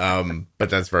 But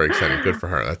that's very exciting. Good for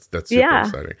her. That's super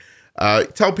exciting.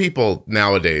 Tell people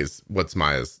nowadays, what's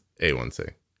Maya's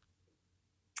A1C?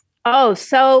 Oh,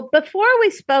 so before we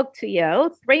spoke to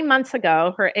you 3 months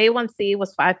ago, her A1C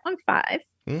was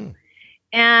 5.5.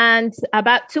 And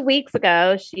about 2 weeks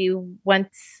ago,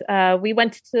 we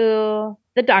went to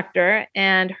the doctor,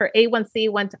 and her A1C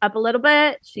went up a little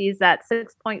bit. She's at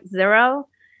 6.0.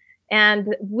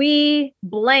 And we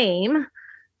blame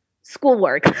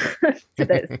schoolwork to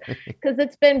this because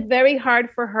it's been very hard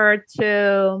for her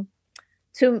to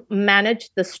manage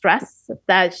the stress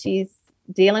that she's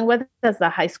dealing with as a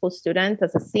high school student,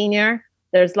 as a senior.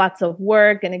 There's lots of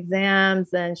work and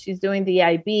exams, and she's doing the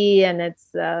IB, and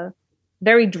it's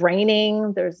very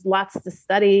draining. There's lots to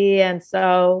study. And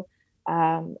so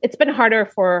it's been harder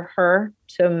for her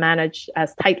to manage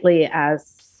as tightly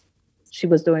as she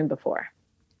was doing before.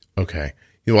 Okay.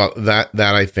 Well, that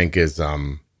I think is,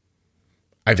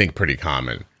 I think pretty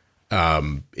common.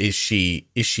 Is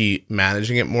she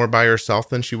managing it more by herself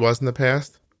than she was in the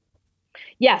past?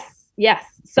 Yes.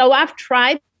 So I've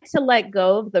tried to let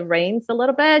go of the reins a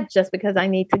little bit just because I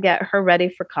need to get her ready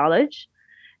for college.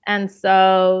 And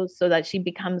so that she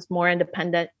becomes more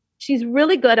independent. She's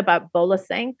really good about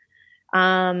bolusing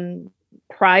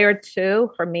prior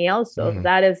to her meals. So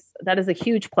that is a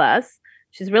huge plus.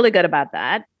 She's really good about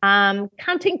that.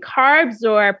 Counting carbs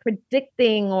or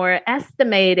predicting or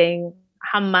estimating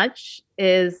how much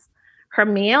is her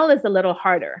meal is a little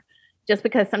harder, just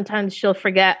because sometimes she'll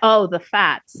forget, the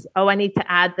fats. I need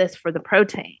to add this for the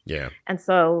protein. Yeah. And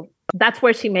so that's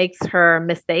where she makes her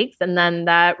mistakes, and then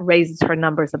that raises her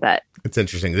numbers a bit. It's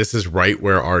interesting. This is right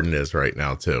where Arden is right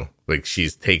now too. Like,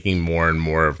 she's taking more and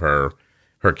more of her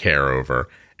care over,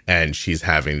 and she's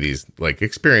having these like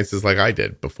experiences like I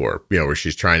did before, where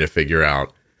she's trying to figure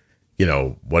out,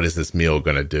 what is this meal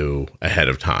going to do ahead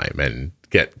of time, and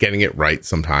getting it right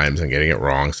sometimes and getting it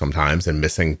wrong sometimes, and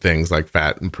missing things like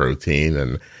fat and protein,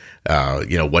 and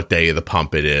what day of the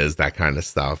pump it is, that kind of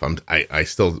stuff.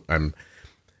 I'm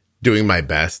doing my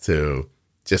best to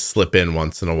just slip in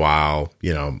once in a while,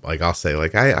 like I'll say,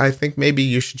 like, I think maybe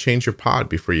you should change your pod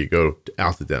before you go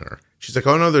out to dinner. She's like,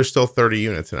 oh no, there's still 30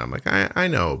 units. And I'm like, I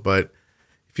know, but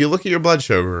if you look at your blood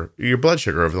sugar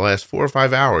over the last 4 or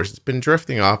 5 hours, it's been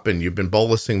drifting up and you've been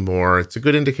bolusing more. It's a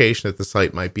good indication that the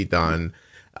site might be done.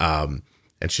 And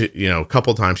she, a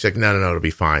couple times she's like, no, it'll be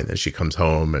fine. Then she comes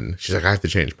home and she's like, I have to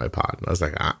change my pod. And I was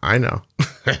like, I know,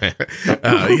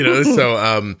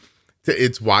 so,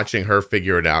 it's watching her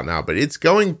figure it out now, but it's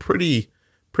going pretty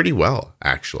well,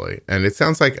 actually. And it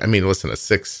sounds like, listen, a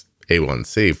 6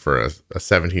 A1C for a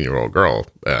 17-year-old girl,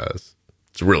 it's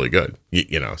really good,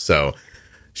 so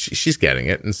she's getting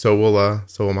it. And so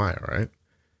will Maya, right?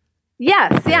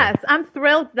 Yes. I'm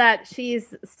thrilled that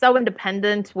she's so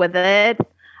independent with it.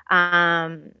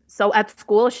 So at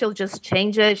school, she'll just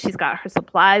change it. She's got her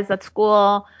supplies at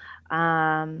school.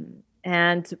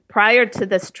 And prior to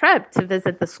this trip to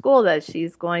visit the school that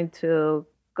she's going to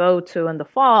go to in the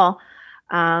fall,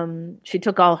 she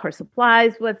took all her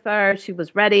supplies with her. She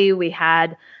was ready. We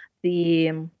had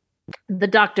the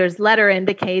doctor's letter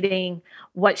indicating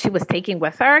what she was taking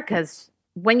with her, because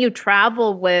when you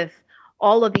travel with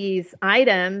all of these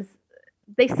items,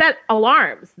 they set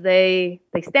alarms. They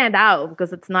stand out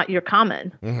because it's not your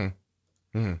common.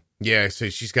 Mm-hmm. Mm-hmm. Yeah, so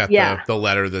she's got the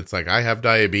letter that's like, I have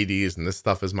diabetes and this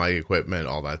stuff is my equipment,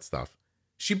 all that stuff.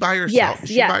 She by herself?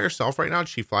 Yes. By herself right now? Did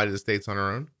she fly to the States on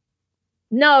her own?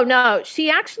 No. She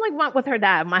actually went with her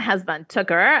dad. My husband took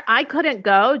her. I couldn't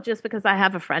go just because I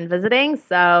have a friend visiting.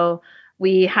 So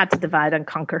we had to divide and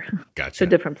conquer. Gotcha. To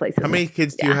different places. How many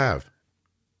kids do you have?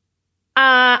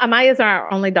 Amaya is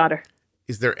our only daughter.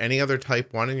 Is there any other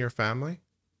type 1 in your family?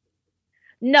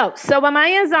 No. So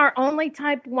Amaya is our only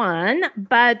type 1,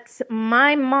 but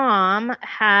my mom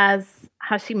has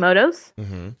Hashimoto's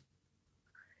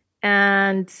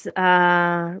and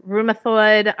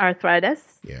rheumatoid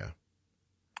arthritis. Yeah.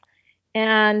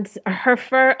 And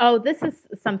this is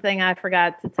something I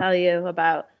forgot to tell you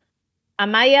about.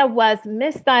 Amaya was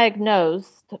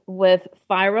misdiagnosed with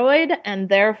thyroid, and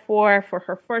therefore, for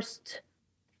her first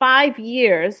 5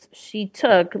 years, she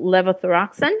took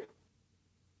levothyroxine.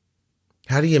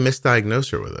 How do you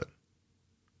misdiagnose her with it?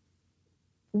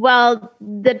 Well,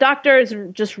 the doctors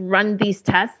just run these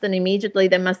tests, and immediately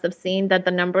they must have seen that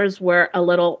the numbers were a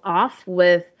little off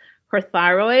with her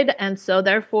thyroid. And so,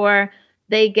 therefore,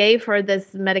 they gave her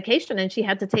this medication, and she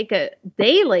had to take it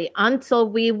daily until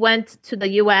we went to the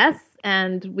US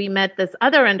and we met this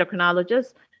other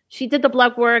endocrinologist. She did the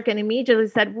blood work and immediately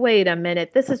said, wait a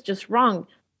minute, this is just wrong.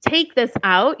 Take this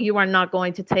out. You are not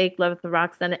going to take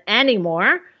levothyroxine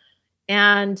anymore.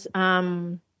 And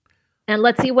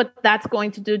let's see what that's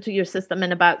going to do to your system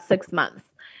in about 6 months.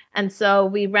 And so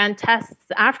we ran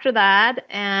tests after that,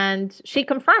 and she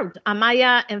confirmed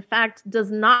Amaya, in fact,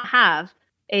 does not have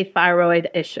a thyroid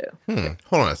issue. Hold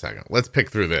on a second. Let's pick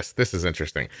through this. This is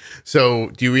interesting. So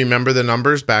do you remember the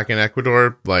numbers back in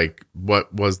Ecuador? Like,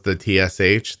 what was the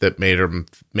TSH that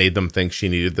made them think she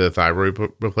needed the thyroid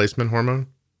replacement hormone?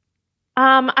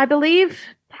 I believe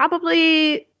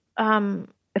probably,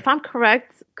 if I'm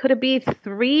correct, could it be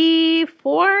 3,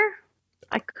 4?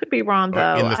 I could be wrong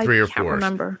though. In the 3 or 4. I can't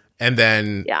remember. And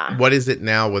then what is it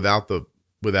now without it?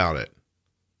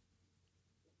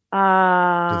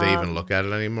 Do they even look at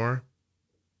it anymore?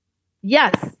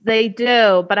 Yes, they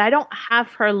do, but I don't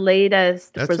have her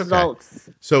latest results.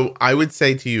 Okay. So I would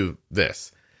say to you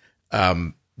this,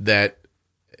 that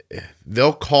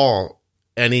they'll call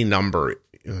any number.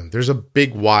 There's a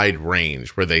big wide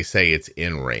range where they say it's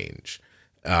in range.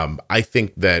 I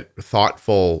think that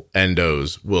thoughtful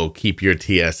endos will keep your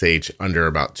TSH under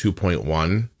about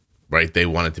 2.1, right? They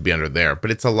want it to be under there, but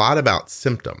it's a lot about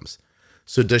symptoms.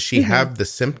 So does she have the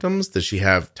symptoms? Does she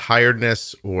have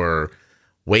tiredness or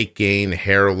weight gain,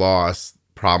 hair loss,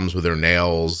 problems with her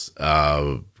nails,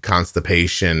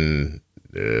 constipation,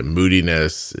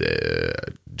 moodiness?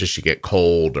 Does she get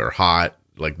cold or hot?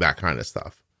 Like that kind of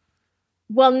stuff.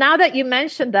 Well, now that you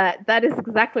mentioned that, that is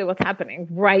exactly what's happening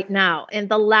right now. In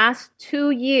the last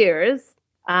 2 years,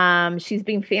 she's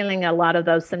been feeling a lot of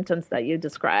those symptoms that you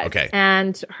described. Okay.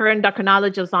 And her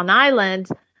endocrinologist on island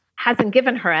hasn't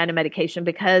given her any medication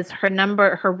because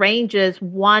her range is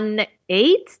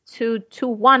 1.8 to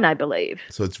 2.1, I believe.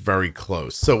 So it's very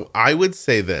close. So I would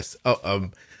say this,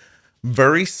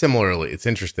 very similarly, it's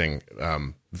interesting,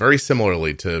 very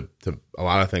similarly to a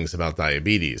lot of things about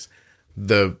diabetes,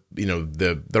 the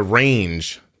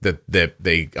range that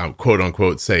they quote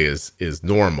unquote say is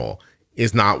normal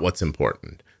is not what's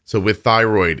important. So with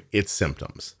thyroid, it's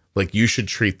symptoms. Like you should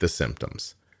treat the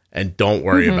symptoms and don't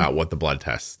worry about what the blood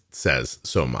test says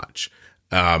so much.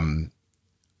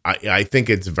 I think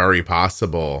it's very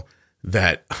possible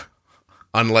that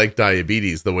unlike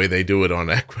diabetes, the way they do it on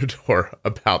Ecuador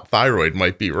about thyroid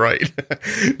might be right.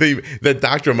 The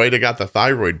doctor might have got the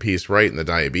thyroid piece right and the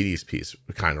diabetes piece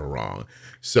kind of wrong.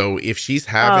 So if she's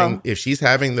having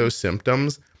those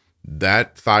symptoms,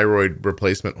 that thyroid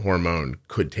replacement hormone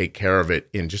could take care of it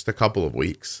in just a couple of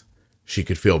weeks. She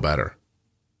could feel better.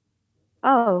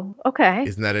 Oh, okay.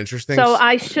 Isn't that interesting? So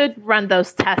I should run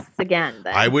those tests again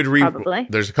then. I would probably.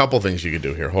 There's a couple things you could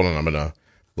do here. Hold on, I'm going to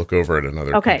look over at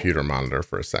another computer monitor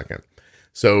for a second.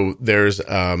 So there's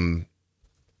a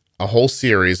whole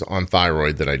series on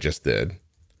thyroid that I just did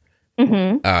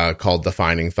called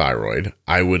Defining Thyroid.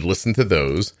 I would listen to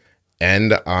those,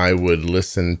 and I would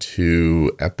listen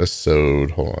to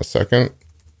episode, hold on a second.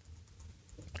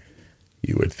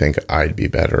 You would think I'd be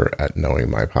better at knowing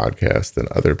my podcast than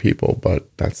other people, but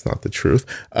that's not the truth.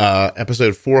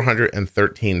 Episode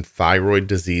 413, Thyroid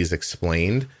Disease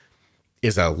Explained,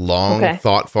 is a long,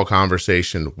 thoughtful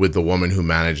conversation with the woman who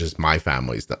manages my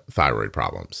family's thyroid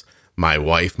problems. My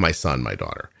wife, my son, my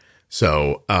daughter.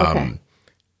 So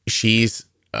she's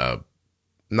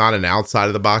not an outside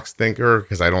of the box thinker,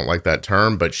 because I don't like that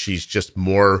term, but she's just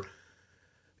more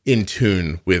in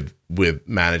tune with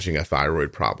managing a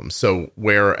thyroid problem. So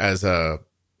whereas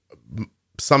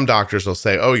some doctors will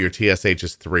say, oh, your TSH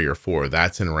is 3 or 4,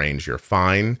 that's in range, you're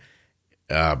fine.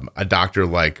 A doctor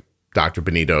like Dr.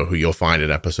 Benito, who you'll find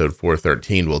in episode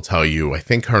 413, will tell you, I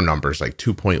think her number is like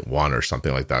 2.1 or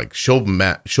something like that. Like she'll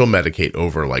medicate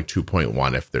over like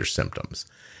 2.1 if there's symptoms.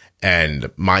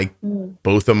 And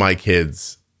both of my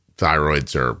kids'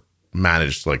 thyroids are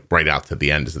managed like right out to the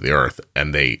ends of the earth,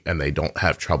 and they don't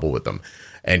have trouble with them.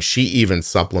 And she even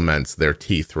supplements their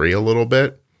T3 a little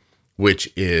bit,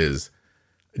 which is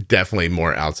definitely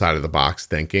more outside of the box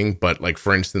thinking. But like,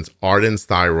 for instance, Arden's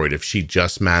thyroid, if she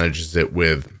just manages it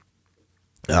with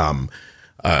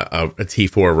a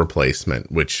T4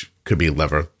 replacement, which could be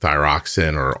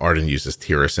levothyroxine, or Arden uses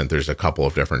Tirosint. There's a couple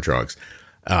of different drugs.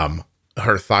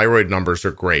 Her thyroid numbers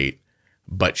are great,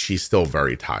 but she's still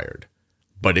very tired.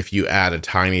 But if you add a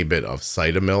tiny bit of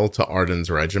Cytomel to Arden's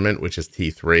regimen, which is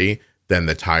T3, then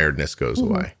the tiredness goes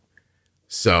away.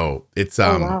 So it's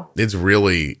it's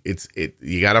really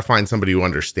you got to find somebody who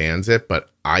understands it.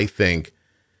 But I think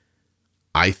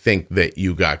that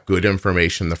you got good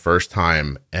information the first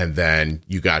time, and then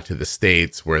you got to the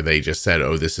States where they just said,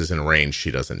 "Oh, this is in range.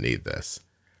 She doesn't need this."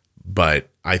 But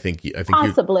I think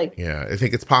possibly. I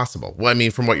think it's possible. Well, I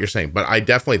mean, from what you're saying, but I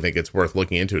definitely think it's worth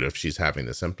looking into it if she's having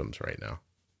the symptoms right now.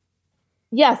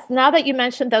 Yes. Now that you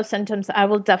mentioned those symptoms, I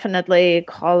will definitely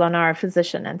call on our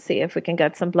physician and see if we can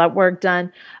get some blood work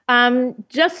done.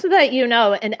 Just so that you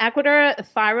know, in Ecuador,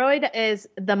 thyroid is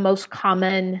the most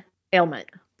common ailment.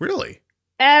 Really?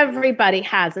 Everybody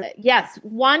has it. Yes.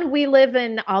 One, we live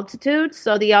in altitude,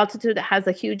 so the altitude has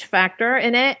a huge factor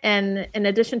in it. And in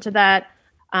addition to that,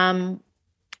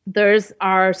 there's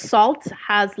our salt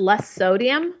has less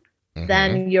sodium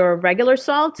than your regular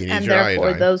salt, and therefore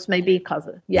iodine. Those may be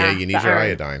causes. Yeah, you need your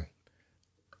iodine.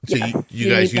 So yes, you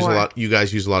guys use more. You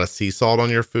guys use a lot of sea salt on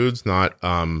your foods, not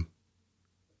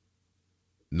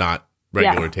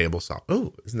regular table salt.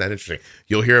 Oh, isn't that interesting?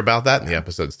 You'll hear about that in the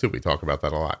episodes too. We talk about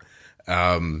that a lot.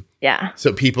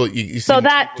 So people, you see, do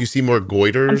you see more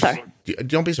goiters? I'm sorry.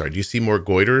 Don't be sorry. Do you see more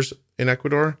goiters in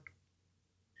Ecuador?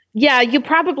 Yeah, you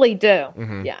probably do.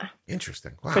 Yeah.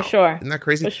 Interesting. Wow. For sure. Isn't that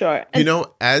crazy? For sure. You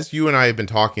know, as you and I have been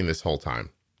talking this whole time,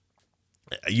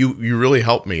 you really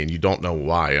helped me, and you don't know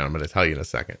why. I'm going to tell you in a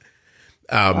second.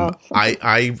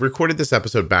 I recorded this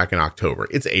episode back in October.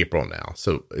 It's April now,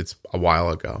 so it's a while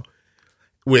ago.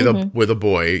 With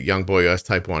a young boy who has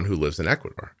type 1 who lives in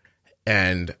Ecuador.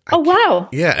 And wow.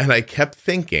 Yeah, and I kept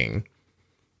thinking,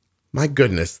 my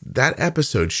goodness, that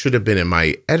episode should have been in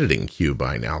my editing queue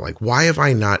by now. Like, why have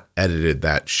I not edited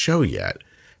that show yet?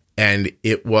 And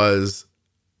it was,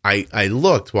 I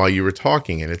looked while you were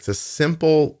talking, and it's a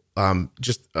simple,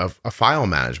 just a file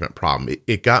management problem.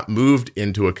 It got moved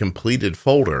into a completed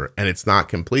folder, and it's not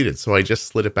completed. So I just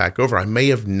slid it back over. I may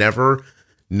have never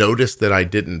noticed that I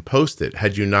didn't post it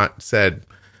had you not said,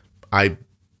 I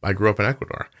grew up in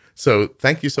Ecuador. So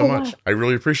thank you so much. Wow. I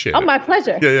really appreciate it. Oh, my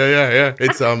pleasure. Yeah.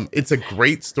 It's a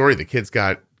great story. The kid's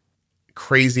got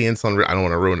crazy insulin. I don't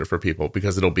want to ruin it for people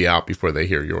because it'll be out before they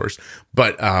hear yours.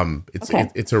 But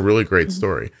it's a really great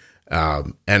story.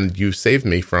 And you saved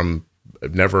me from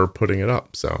never putting it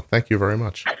up. So thank you very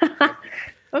much.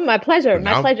 Oh, my pleasure.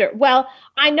 My pleasure. Well,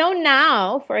 I know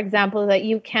now, for example, that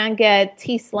you can get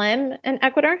T-Slim in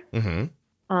Ecuador.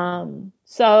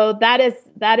 So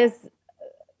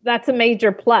that's a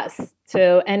major plus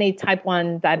to any type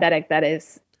 1 diabetic that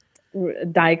is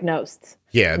diagnosed.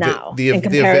 Yeah, now, the in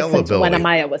comparison availability to when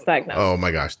Amaya was diagnosed. Oh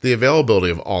my gosh, the availability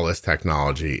of all this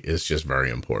technology is just very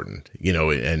important. You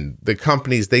know, and the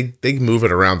companies they move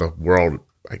it around the world,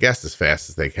 I guess, as fast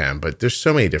as they can. But there's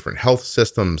so many different health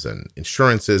systems and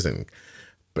insurances, and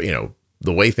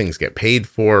the way things get paid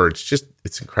for.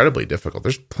 It's incredibly difficult.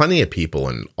 There's plenty of people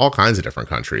in all kinds of different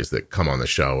countries that come on the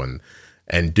show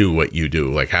and do what you do,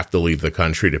 like have to leave the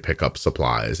country to pick up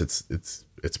supplies.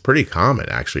 It's pretty common,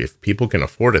 actually. If people can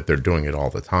afford it, they're doing it all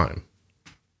the time.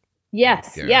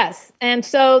 Yes. And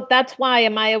so that's why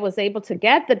Amaya was able to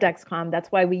get the Dexcom. That's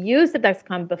why we used the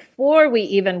Dexcom before we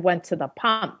even went to the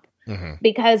pump,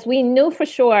 because we knew for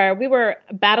sure we were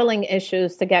battling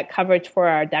issues to get coverage for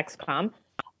our Dexcom.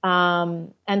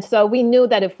 And so we knew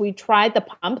that if we tried the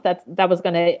pump, that was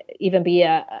going to even be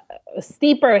a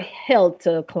steeper hill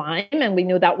to climb. And we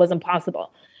knew that wasn't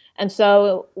possible. And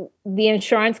so the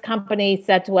insurance company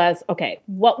said to us, okay,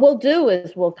 what we'll do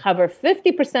is we'll cover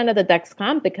 50% of the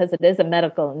Dexcom because it is a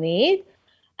medical need.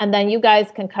 And then you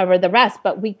guys can cover the rest,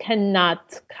 but we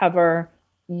cannot cover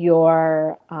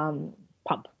your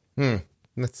pump.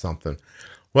 That's something.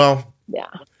 Well,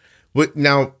 yeah.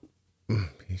 Now,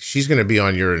 she's going to be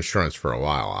on your insurance for a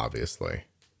while, obviously.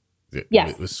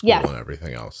 Yes. With school and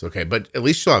everything else. Okay. But at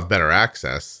least she'll have better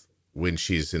access when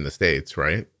she's in the States,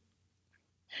 right?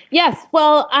 Yes.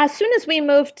 Well, as soon as we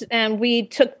moved and we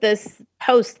took this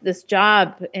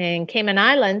job in Cayman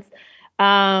Islands,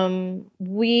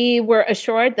 we were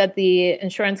assured that the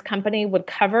insurance company would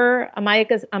cover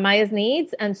Amaya's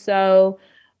needs. And so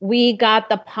we got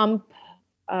the pump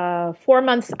 4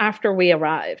 months after we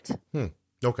arrived.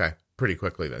 Okay. Pretty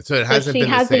quickly then. So it hasn't been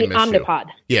the same issue. Omnipod.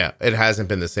 Yeah. It hasn't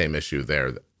been the same issue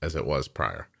there as it was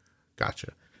prior.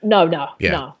 Gotcha. No.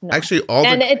 Actually,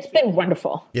 it's been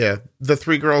wonderful. Yeah. The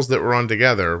 3 girls that were on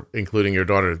together, including your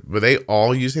daughter, were they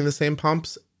all using the same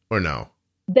pumps or no?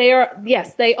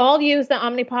 Yes, they all use the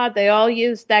Omnipod. They all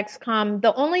use Dexcom.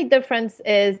 The only difference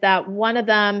is that one of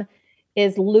them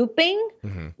is looping.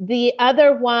 Mm-hmm. The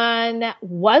other one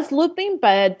was looping,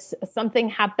 but something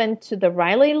happened to the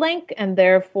Riley link, and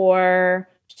therefore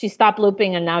she stopped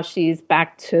looping, and now she's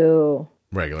back to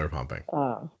regular pumping.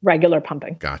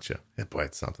 Gotcha. Yeah, boy,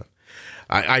 it's something.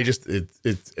 I just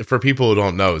it's for people who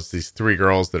don't know, it's these three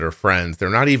girls that are friends. They're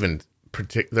not even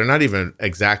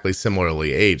exactly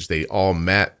similarly aged. They all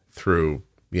met through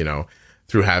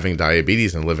having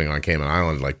diabetes and living on Cayman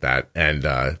Island like that. And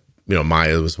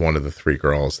Maya was one of the three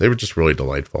girls. They were just really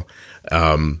delightful.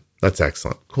 That's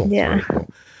excellent. Cool. Yeah. Very cool.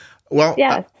 Well,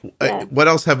 yes. What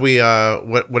else have we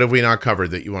what have we not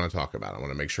covered that you want to talk about? I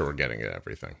want to make sure we're getting at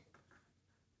everything.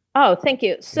 Oh, thank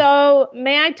you. So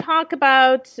may I talk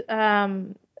about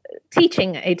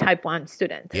teaching a type 1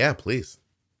 student? Yeah, please.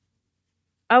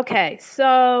 Okay.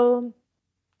 So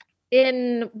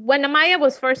when Amaya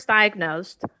was first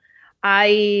diagnosed,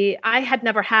 I had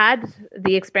never had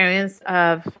the experience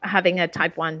of having a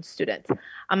type 1 student.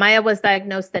 Amaya was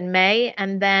diagnosed in May,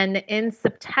 and then in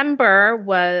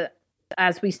September,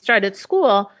 as we started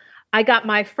school, I got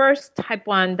my first type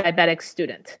 1 diabetic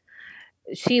student.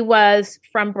 She was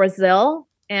from Brazil,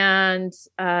 and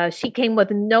she came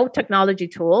with no technology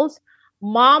tools.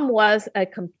 Mom was a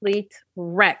complete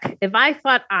wreck. If I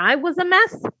thought I was a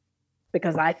mess,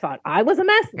 because I thought I was a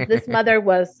mess, this mother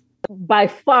was by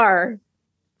far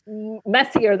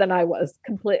messier than I was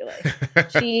completely.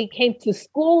 She came to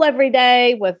school every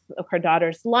day with her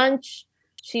daughter's lunch.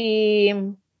 She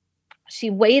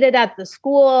waited at the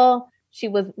school. She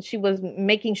was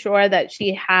making sure that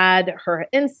she had her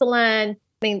insulin.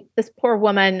 I mean, this poor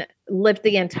woman lived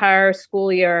the entire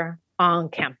school year on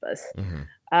campus. Mm-hmm.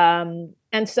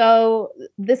 And so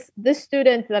this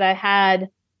student that I had,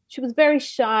 she was very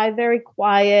shy, very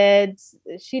quiet.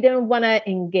 She didn't want to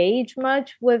engage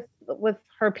much with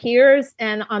her peers.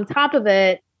 And on top of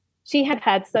it, she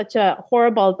had such a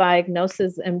horrible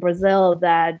diagnosis in Brazil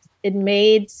that it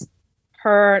made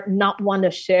her not want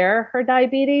to share her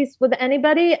diabetes with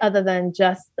anybody other than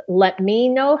just let me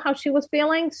know how she was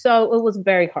feeling. So it was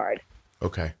very hard.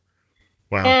 Okay.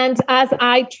 Wow. And as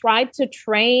I tried to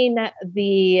train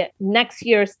the next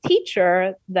year's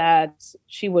teacher that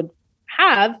she would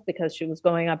have, because she was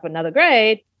going up another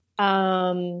grade,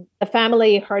 the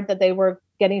family heard that they were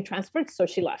getting transferred, so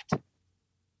she left.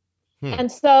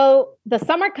 And so the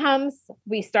summer comes,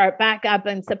 we start back up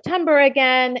in September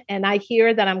again, and I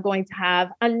hear that I'm going to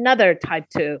have another type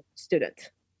 2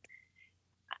 student.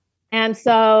 And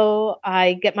so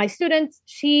I get my student.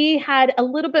 She had a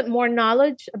little bit more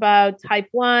knowledge about type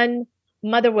 1.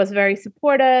 Mother was very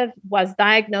supportive, was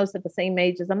diagnosed at the same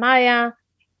age as Amaya.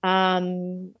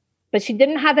 But she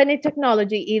didn't have any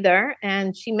technology either.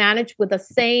 And she managed with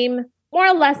more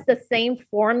or less the same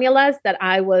formulas that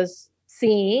I was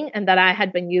seeing and that I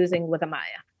had been using with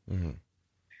Amaya. Mm-hmm.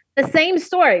 The same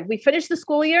story. We finish the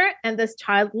school year and this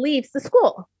child leaves the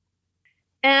school.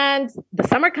 And the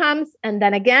summer comes, and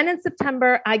then again in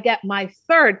September, I get my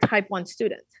third type 1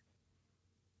 student.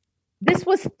 This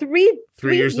was three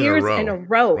years in a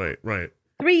row. Right.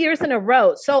 3 years in a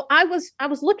row. So I was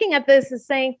looking at this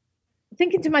and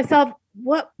thinking to myself,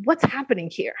 what's happening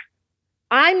here?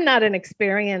 I'm not an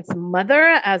experienced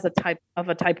mother as a type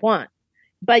 1,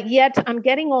 but yet I'm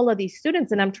getting all of these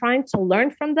students and I'm trying to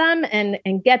learn from them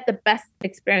and get the best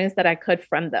experience that I could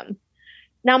from them.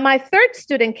 Now, my third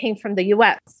student came from the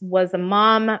US, was a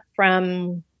mom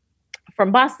from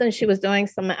Boston. She was doing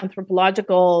some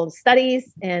anthropological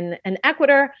studies in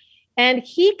Ecuador, and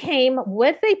he came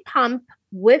with a pump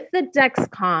with the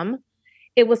Dexcom.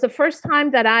 It was the first time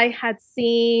that I had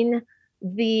seen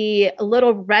the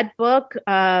little red book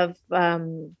of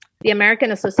the American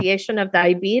Association of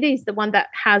Diabetes, the one that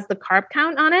has the carb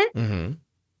count on it. Mm-hmm.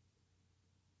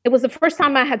 It was the first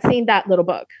time I had seen that little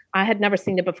book. I had never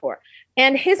seen it before.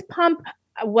 And his pump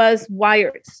was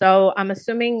wired. So I'm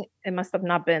assuming it must have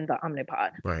not been the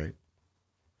Omnipod. Right.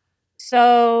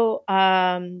 So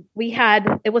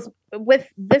it was with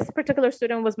this particular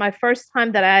student was my first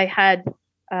time that I had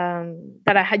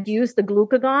used the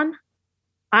glucagon.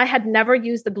 I had never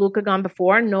used the glucagon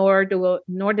before, nor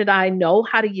did I know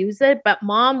how to use it. But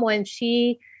Mom, when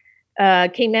she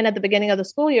came in at the beginning of the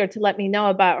school year to let me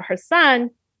know about her son,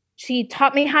 she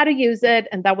taught me how to use it,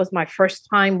 and that was my first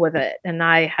time with it, and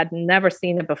I had never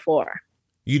seen it before.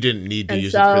 You didn't need to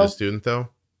use it for the student, though?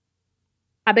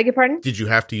 I beg your pardon? Did you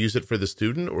have to use it for the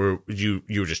student, or you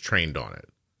were just trained on it?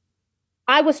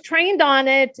 I was trained on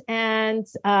it, and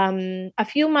a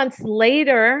few months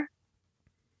later,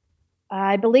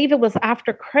 I believe it was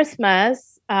after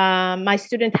Christmas, my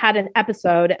student had an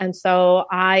episode, and so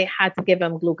I had to give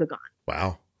him glucagon.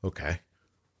 Wow. Okay.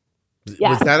 Yeah.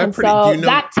 Was that a and pretty? so Do you know?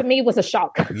 that to me was a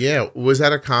shock. Yeah. Was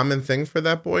that a common thing for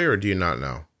that boy, or do you not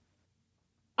know?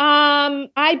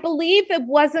 I believe it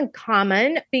wasn't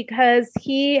common because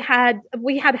we had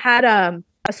a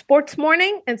sports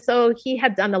morning, and so he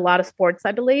had done a lot of sports,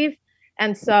 I believe,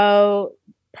 and so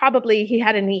probably he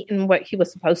hadn't eaten what he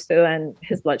was supposed to, and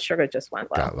his blood sugar just went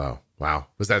low. Got low. Wow.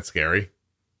 Was that scary?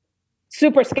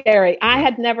 Super scary. I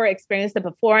had never experienced it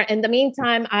before. In the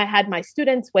meantime, I had my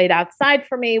students wait outside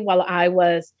for me while I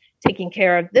was taking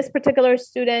care of this particular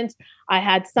student. I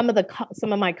had some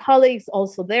of my colleagues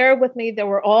also there with me. They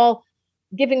were all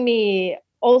giving me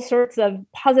all sorts of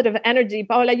positive energy.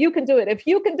 Paola, you can do it. If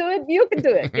you can do it, you can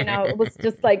do it. You know, it was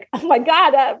just like, oh my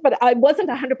God. But I wasn't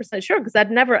 100% sure because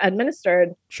I'd never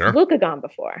administered glucagon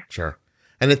before. Sure.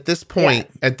 And at this point,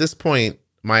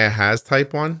 Maya has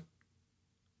type 1?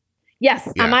 Yes,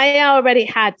 Amaya already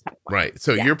had type 1. Right.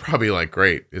 So you're probably like,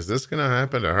 great, is this going to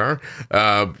happen to her?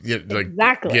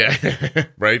 Exactly. Yeah.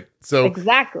 Right. So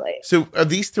exactly. So are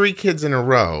these 3 kids in a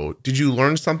row? Did you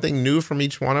learn something new from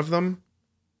each one of them?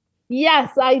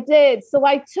 Yes, I did. So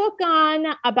I took on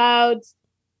about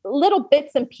little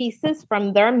bits and pieces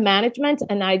from their management,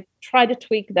 and I tried to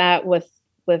tweak that with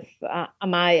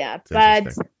Amaya.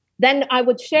 But then I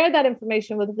would share that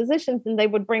information with the physicians, and they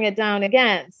would bring it down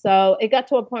again. So it got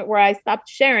to a point where I stopped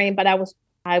sharing, but I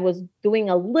was doing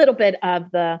a little bit of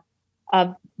the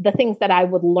things that I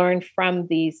would learn from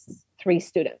these 3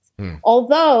 students.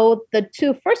 Although the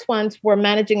 2 first ones were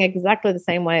managing exactly the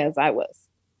same way as I was.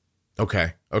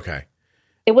 Okay.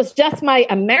 It was just my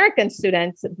American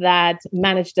student that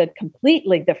managed it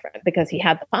completely different because he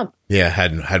had the pump. Yeah,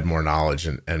 had more knowledge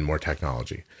and more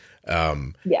technology.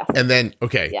 Yes. And then,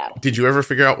 did you ever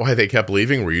figure out why they kept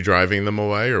leaving? Were you driving them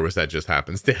away, or was that just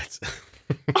happenstance?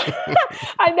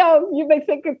 I know you may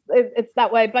think it's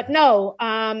that way, but no.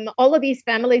 All of these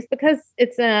families, because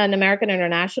it's an American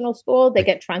international school, they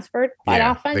get transferred quite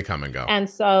often. They come and go, and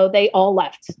so they all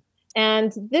left.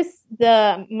 And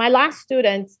my last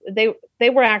students, they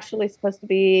were actually supposed to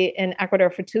be in Ecuador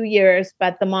for 2 years,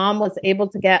 but the mom was able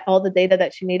to get all the data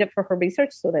that she needed for her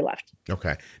research, so they left.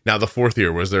 Okay. Now the 4th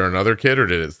year, was there another kid, or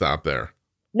did it stop there?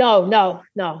 No,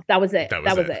 that was it. That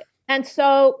was it. And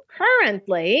so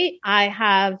currently I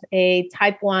have a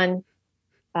type 1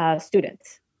 student.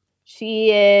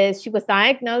 She was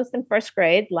diagnosed in 1st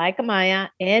grade, like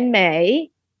Amaya, in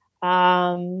May.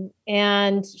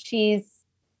 And she's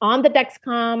on the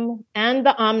Dexcom and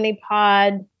the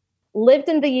Omnipod, lived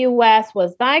in the US,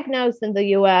 was diagnosed in the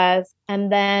US,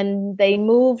 and then they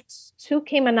moved to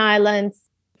Cayman Islands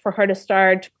for her to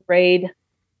start grade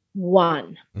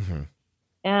 1. Mm-hmm.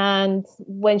 And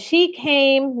when she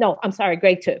came,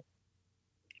 grade 2.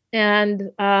 And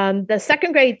the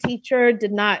 2nd grade teacher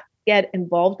did not get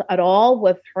involved at all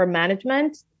with her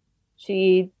management.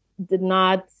 She did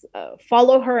not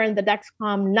follow her in the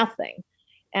Dexcom, nothing.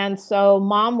 And so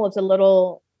mom was a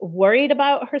little worried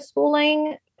about her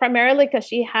schooling, primarily because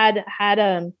she had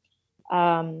a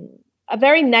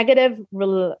very negative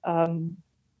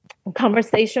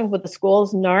conversation with the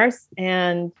school's nurse.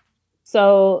 And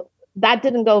so that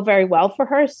didn't go very well for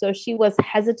her. So she was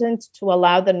hesitant to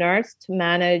allow the nurse to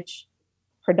manage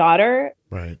her daughter.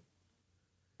 Right.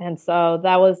 And so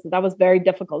that was very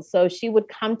difficult. So she would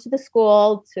come to the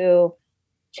school to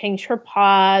change her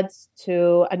pods,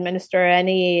 to administer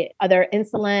any other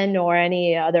insulin or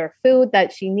any other food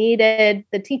that she needed.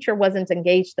 The teacher wasn't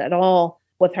engaged at all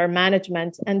with her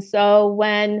management. And so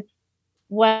when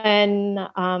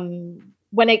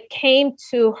it came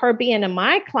to her being in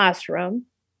my classroom,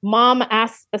 mom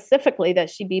asked specifically that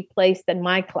she be placed in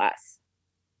my class.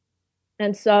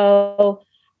 And so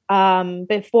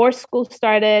before school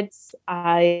started,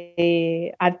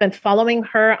 I've been following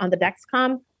her on the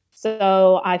Dexcom.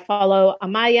 So I follow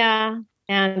Amaya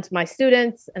and my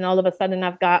students, and all of a sudden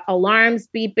I've got alarms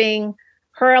beeping,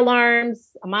 her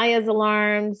alarms, Amaya's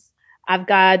alarms. I've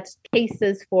got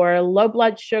cases for low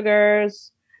blood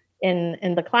sugars in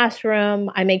the classroom.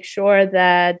 I make sure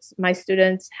that my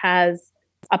students has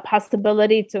a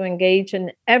possibility to engage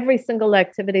in every single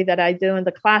activity that I do in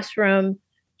the classroom.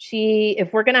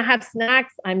 If we're going to have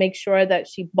snacks, I make sure that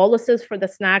she boluses for the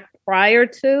snack prior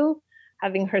to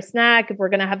having her snack. If we're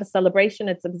going to have a celebration,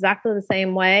 it's exactly the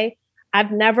same way.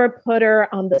 I've never put her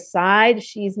on the side.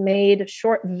 She's made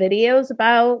short videos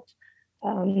about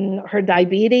her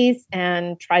diabetes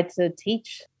and tried to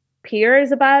teach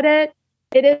peers about it.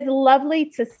 It is lovely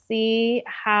to see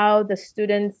how the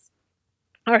students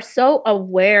are so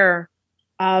aware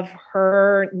of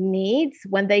her needs.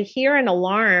 When they hear an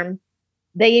alarm,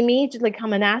 they immediately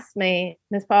come and ask me,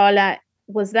 Miss Paola,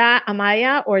 was that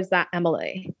Amaya or is that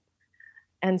Emily?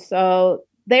 And so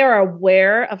they are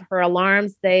aware of her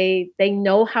alarms. They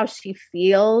know how she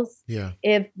feels. Yeah.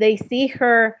 If they see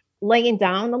her laying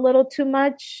down a little too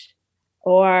much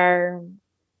or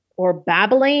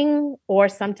babbling, or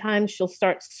sometimes she'll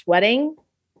start sweating,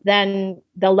 then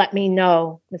they'll let me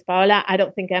know, Miss Paola, I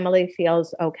don't think Emily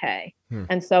feels okay.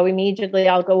 And so immediately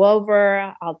I'll go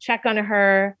over, I'll check on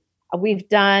her. We've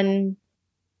done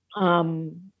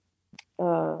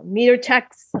meter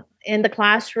checks in the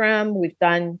classroom. We've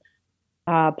done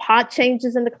pot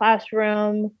changes in the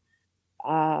classroom.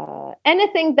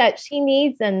 Anything that she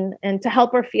needs and to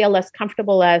help her feel as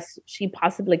comfortable as she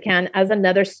possibly can as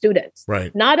another student.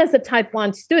 Right. Not as a type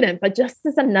 1 student, but just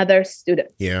as another student.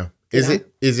 Yeah. Is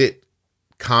it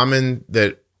common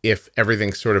that if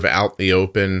everything's sort of out in the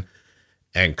open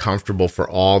and comfortable for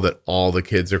all, that all the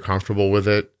kids are comfortable with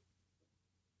it?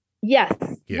 Yes.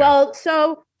 Yeah. Well,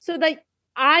 so that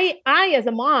I as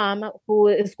a mom who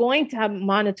is going to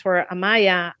monitor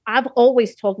Amaya, I've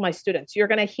always told my students, you're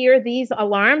going to hear these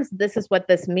alarms. This is what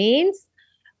this means.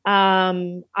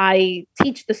 I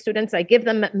teach the students, I give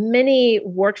them many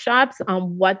workshops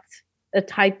on what a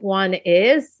type 1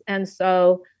 is. And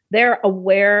so they're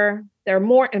aware, they're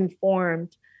more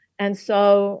informed. And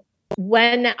so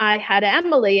when I had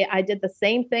Emily, I did the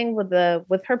same thing with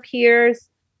her peers.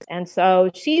 And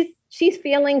so she's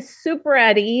feeling super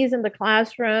at ease in the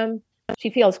classroom. She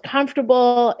feels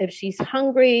comfortable. If she's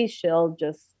hungry, she'll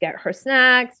just get her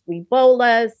snacks. We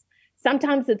bolus.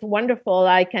 Sometimes it's wonderful.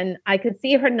 I can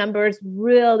see her numbers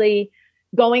really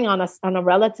going on a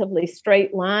relatively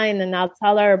straight line. And I'll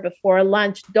tell her before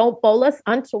lunch, don't bolus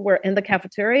until we're in the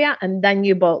cafeteria, and then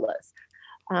you bolus.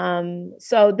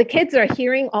 So the kids are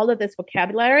hearing all of this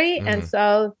vocabulary. And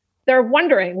so they're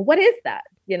wondering, what is that?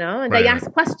 And they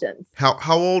ask questions.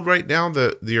 How old right now,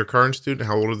 your current student,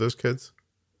 how old are those kids?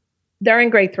 They're in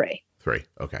grade 3. 3.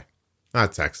 Okay.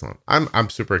 That's excellent. I'm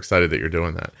super excited that you're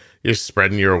doing that. You're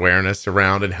spreading your awareness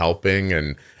around and helping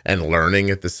and learning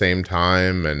at the same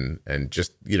time and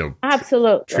just,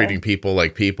 absolutely treating people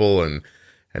like people and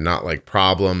not like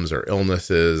problems or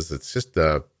illnesses. It's just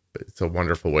it's a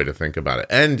wonderful way to think about it.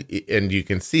 And you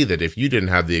can see that if you didn't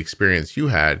have the experience you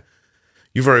had,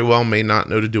 you very well may not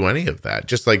know to do any of that.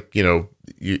 Just like,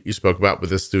 you spoke about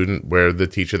with a student where the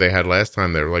teacher they had last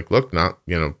time, they were like, look,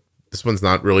 this one's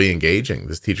not really engaging.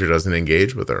 This teacher doesn't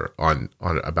engage with her on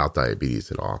about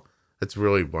diabetes at all. It's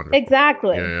really wonderful.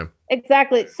 Exactly. Yeah.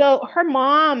 Exactly. So her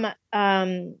mom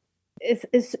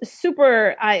is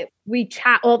super. We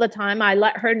chat all the time. I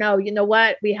let her know, you know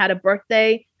what, we had a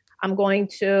birthday.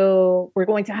 we're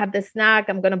going to have this snack.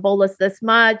 I'm going to bolus this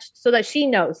much, so that she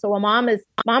knows. So a mom is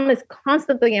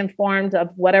constantly informed of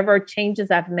whatever changes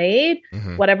I've made,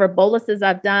 whatever boluses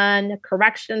I've done,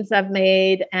 corrections I've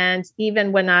made, and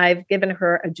even when I've given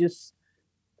her a juice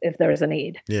if there's a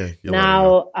need. Yeah.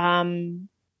 Now,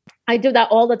 I do that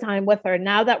all the time with her.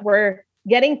 Now that we're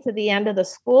getting to the end of the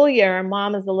school year,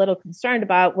 mom is a little concerned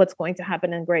about what's going to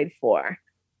happen in grade 4.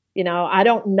 I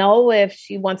don't know if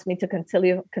she wants me to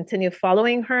continue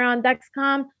following her on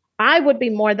Dexcom. I would be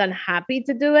more than happy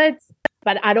to do it,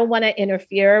 but I don't want to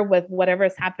interfere with whatever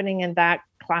is happening in that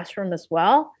classroom as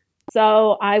well.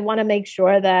 So I want to make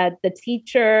sure that the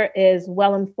teacher is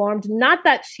well informed. Not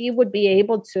that she would be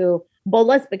able to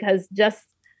bolus, because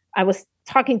I was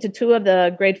talking to 2 of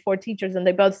the grade 4 teachers, and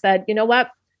they both said, you know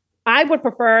what, I would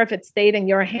prefer if it stayed in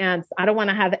your hands. I don't want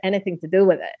to have anything to do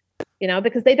with it.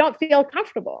 Because they don't feel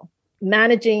comfortable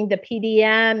managing the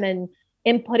PDM and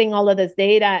inputting all of this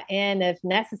data in if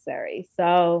necessary.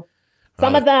 So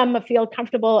some of them feel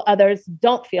comfortable, others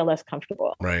don't feel as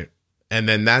comfortable. Right. And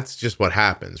then that's just what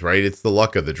happens, right? It's the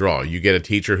luck of the draw. You get a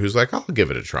teacher who's like, I'll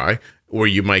give it a try. Or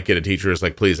you might get a teacher who's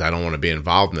like, please, I don't want to be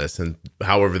involved in this. And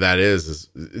however that is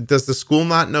does the school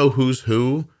not know who's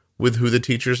who with who the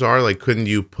teachers are? Like, couldn't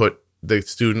you put the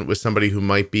student with somebody who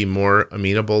might be more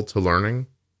amenable to learning?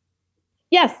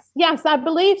 Yes, I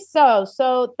believe so.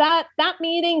 So that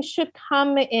meeting should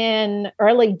come in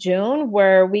early June,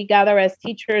 where we gather as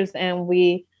teachers and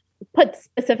we put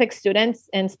specific students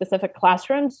in specific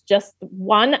classrooms, just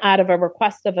one out of a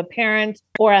request of a parent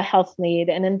or a health need.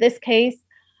 And in this case,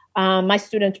 my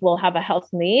student will have a health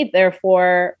need.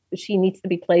 Therefore, she needs to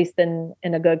be placed in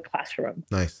a good classroom.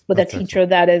 Nice. With That's a teacher excellent.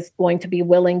 That is going to be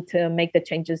willing to make the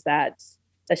changes that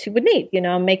she would need,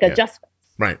 make adjustments.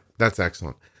 Right. That's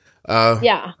excellent.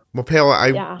 Well,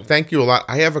 Paola, thank you a lot.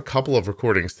 I have a couple of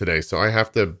recordings today, so I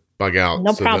have to bug out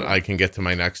that I can get to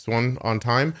my next one on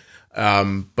time.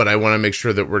 But I want to make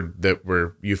sure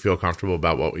that you feel comfortable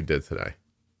about what we did today.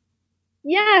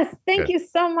 Yes, thank Good. you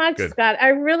so much, Good. Scott. I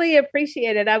really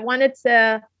appreciate it. I wanted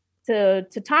to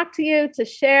talk to you, to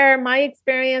share my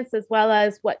experience as well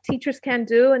as what teachers can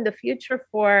do in the future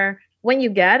for when you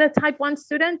get a type 1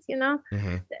 student, you know.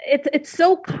 Mm-hmm. It's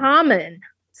so common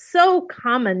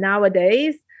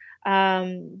nowadays,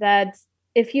 that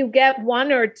if you get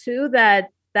one or two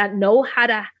that know how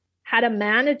to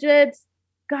manage it,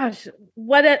 gosh,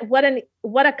 what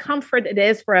a comfort it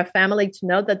is for a family to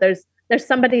know that there's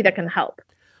somebody that can help.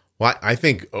 Well, I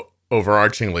think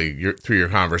overarchingly, through your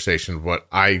conversation, what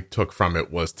I took from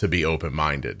it was to be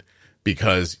open-minded,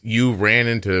 because you ran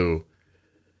into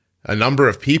a number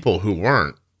of people who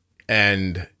weren't,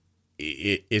 and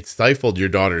it stifled your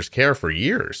daughter's care for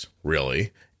years,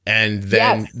 really. And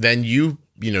then you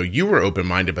were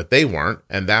open-minded, but they weren't,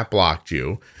 and that blocked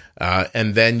you.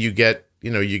 And then you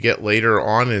get later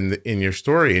on in your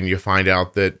story, and you find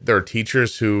out that there are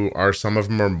teachers who are, some of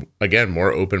them are, again,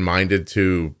 more open-minded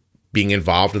to being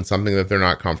involved in something that they're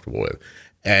not comfortable with.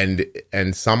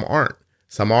 And some aren't.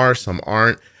 Some are, some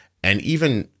aren't. And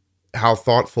even how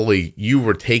thoughtfully you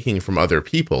were taking from other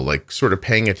people, like sort of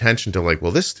paying attention to, like,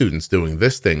 well, this student's doing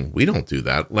this thing. We don't do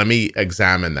that. Let me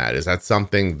examine that. Is that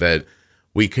something that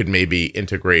we could maybe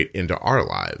integrate into our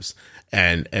lives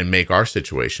and make our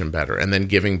situation better? And then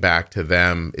giving back to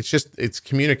them. It's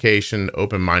communication,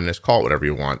 open-mindedness, call it whatever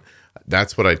you want.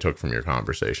 That's what I took from your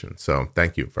conversation. So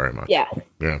thank you very much. Yeah.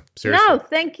 Yeah. Seriously. No,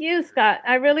 thank you, Scott.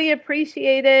 I really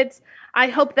appreciate it. I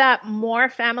hope that more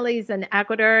families in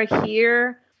Ecuador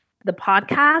hear the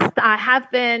podcast. I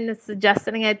have been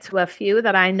suggesting it to a few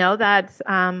that I know that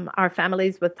are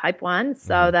families with type 1,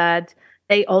 so that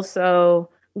they also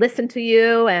listen to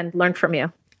you and learn from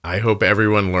you. I hope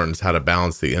everyone learns how to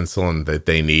balance the insulin that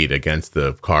they need against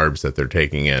the carbs that they're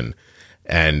taking in,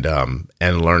 and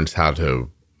learns how to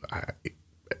I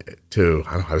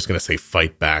was going to say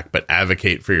fight back, but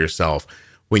advocate for yourself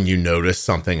when you notice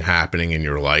something happening in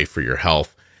your life or your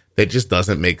health that just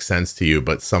doesn't make sense to you,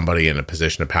 but somebody in a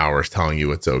position of power is telling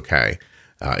you it's okay.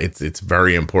 It's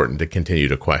very important to continue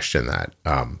to question that,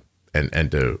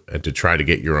 and to try to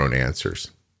get your own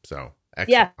answers. So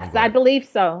excellent. Yes, I believe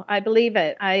so. I believe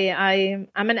it. I'm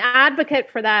an advocate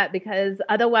for that, because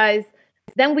otherwise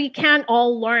then we can't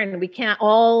all learn. We can't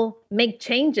all make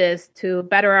changes to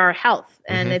better our health.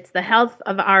 And it's the health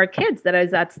of our kids that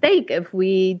is at stake if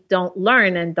we don't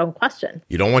learn and don't question.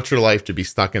 You don't want your life to be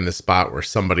stuck in the spot where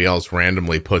somebody else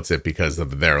randomly puts it because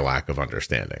of their lack of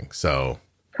understanding. So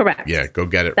correct. Yeah, go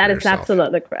get it. That is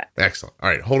absolutely correct. Excellent. All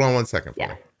right, hold on one second for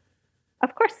me.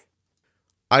 Of course.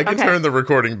 I can turn the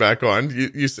recording back on.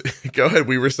 You go ahead.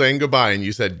 We were saying goodbye, and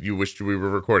you said you wished we were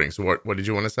recording. So what did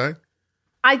you want to say?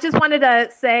 I just wanted to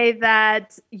say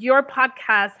that your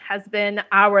podcast has been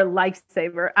our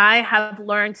lifesaver. I have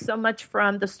learned so much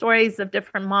from the stories of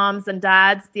different moms and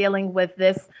dads dealing with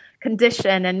this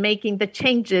condition and making the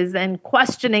changes and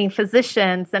questioning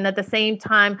physicians, and at the same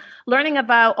time learning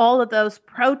about all of those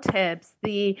pro tips.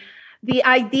 The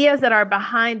ideas that are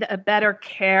behind a better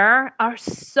care are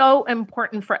so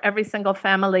important for every single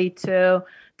family to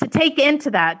take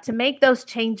into that, to make those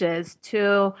changes,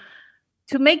 to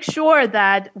make sure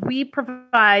that we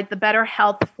provide the better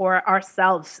health for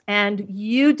ourselves. And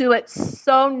you do it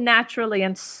so naturally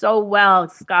and so well,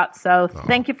 Scott. So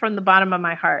thank you from the bottom of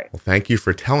my heart. Well, thank you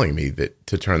for telling me that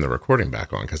to turn the recording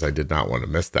back on, because I did not want to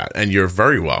miss that. And you're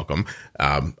very welcome.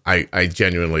 I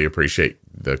genuinely appreciate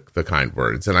the kind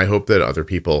words. And I hope that other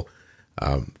people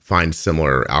find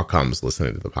similar outcomes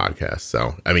listening to the podcast.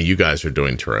 So, I mean, you guys are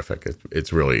doing terrific.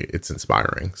 It's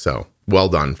inspiring. So well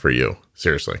done for you.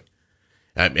 Seriously.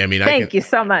 I mean, thank you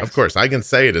so much. Of course, I can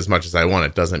say it as much as I want.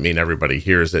 It doesn't mean everybody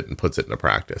hears it and puts it into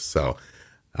practice. So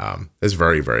it's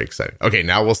very, very exciting. Okay,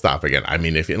 now we'll stop again. I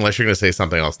mean, unless you're going to say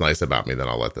something else nice about me, then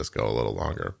I'll let this go a little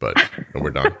longer. But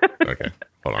we're done. Okay,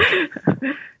 hold on.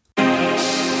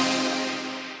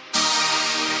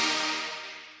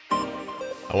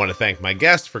 I want to thank my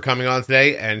guest for coming on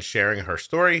today and sharing her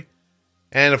story.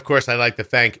 And of course, I'd like to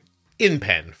thank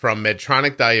InPen from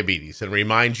Medtronic Diabetes and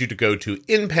remind you to go to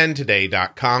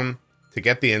inpentoday.com to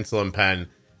get the insulin pen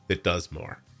that does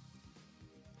more.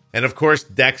 And of course,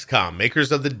 Dexcom,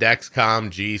 makers of the Dexcom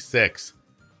G6.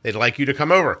 They'd like you to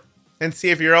come over and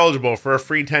see if you're eligible for a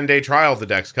free 10-day trial of the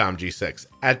Dexcom G6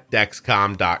 at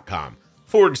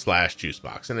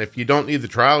dexcom.com/juicebox. And if you don't need the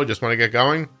trial, you just want to get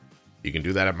going, you can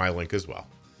do that at my link as well.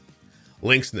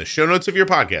 Links in the show notes of your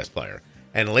podcast player,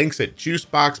 and links at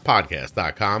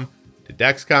juiceboxpodcast.com to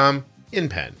Dexcom,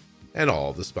 InPen, and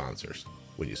all of the sponsors.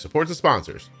 When you support the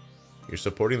sponsors, you're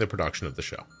supporting the production of the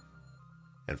show.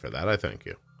 And for that, I thank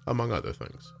you, among other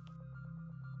things.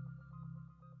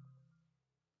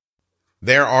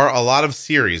 There are a lot of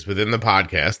series within the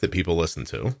podcast that people listen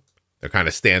to. They're kind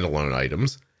of standalone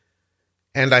items.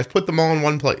 And I've put them all in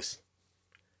one place.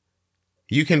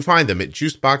 You can find them at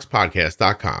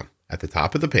juiceboxpodcast.com. At the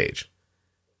top of the page,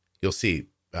 you'll see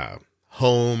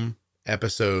home,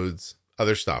 episodes,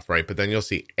 other stuff, right? But then you'll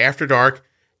see After Dark,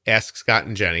 Ask Scott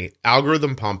and Jenny,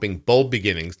 Algorithm Pumping, Bold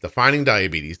Beginnings, Defining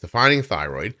Diabetes, Defining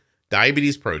Thyroid,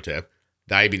 Diabetes Pro Tip,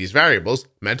 Diabetes Variables,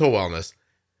 Mental Wellness.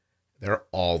 They're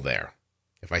all there.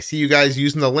 If I see you guys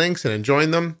using the links and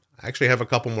enjoying them, I actually have a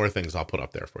couple more things I'll put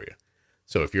up there for you.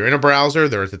 So if you're in a browser,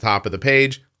 they're at the top of the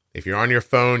page. If you're on your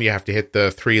phone, you have to hit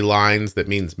the 3 lines that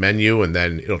means menu, and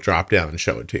then it'll drop down and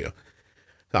show it to you.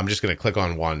 So I'm just going to click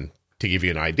on one to give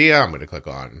you an idea. I'm going to click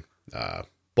on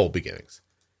Bold Beginnings.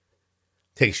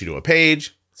 Takes you to a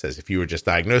page. It says, if you were just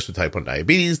diagnosed with type 1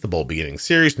 diabetes, the Bold Beginnings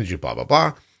series, and you blah, blah,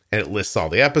 blah. And it lists all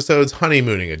the episodes: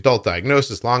 honeymooning, adult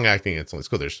diagnosis, long-acting insulin.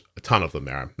 So there's a ton of them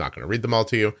there. I'm not going to read them all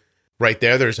to you. Right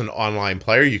there, there's an online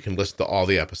player. You can listen to all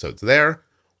the episodes there.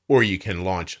 Or you can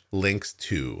launch links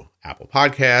to Apple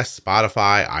Podcasts,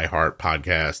 Spotify, iHeart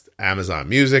Podcast, Amazon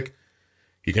Music.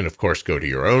 You can, of course, go to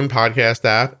your own podcast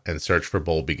app and search for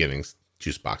Bold Beginnings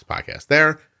Juicebox Podcast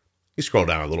there. You scroll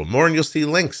down a little more and you'll see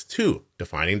links to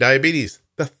Defining Diabetes,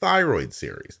 the Thyroid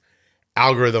series,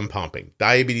 Algorithm Pumping,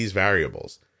 Diabetes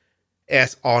Variables,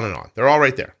 on and on. They're all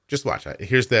right there. Just watch it.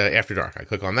 Here's the After Dark. I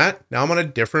click on that. Now I'm on a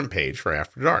different page for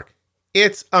After Dark.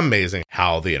 It's amazing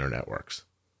how the internet works.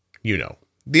 You know.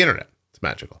 The internet. It's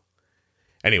magical.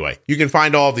 Anyway, you can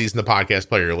find all of these in the podcast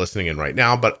player you're listening in right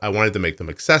now, but I wanted to make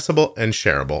them accessible and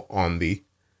shareable on the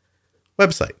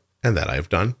website. And that I've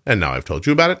done. And now I've told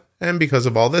you about it. And because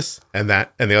of all this and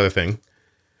that and the other thing,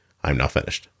 I'm now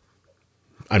finished.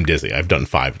 I'm dizzy. I've done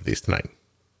 5 of these tonight.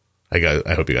 I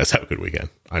hope you guys have a good weekend.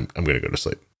 I'm going to go to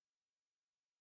sleep.